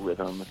simple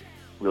rhythm,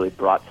 really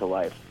brought to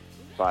life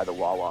by the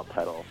wah-wah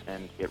pedal,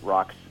 and it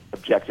rocks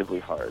objectively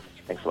hard.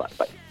 Thanks a lot.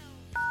 Bye.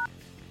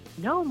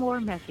 No more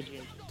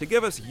messages. To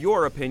give us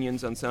your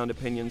opinions on Sound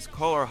Opinions,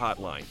 call our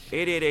hotline,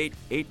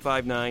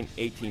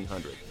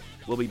 888-859-1800.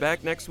 We'll be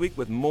back next week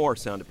with more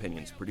Sound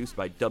Opinions, produced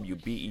by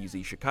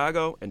WBEZ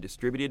Chicago and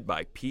distributed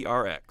by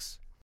PRX.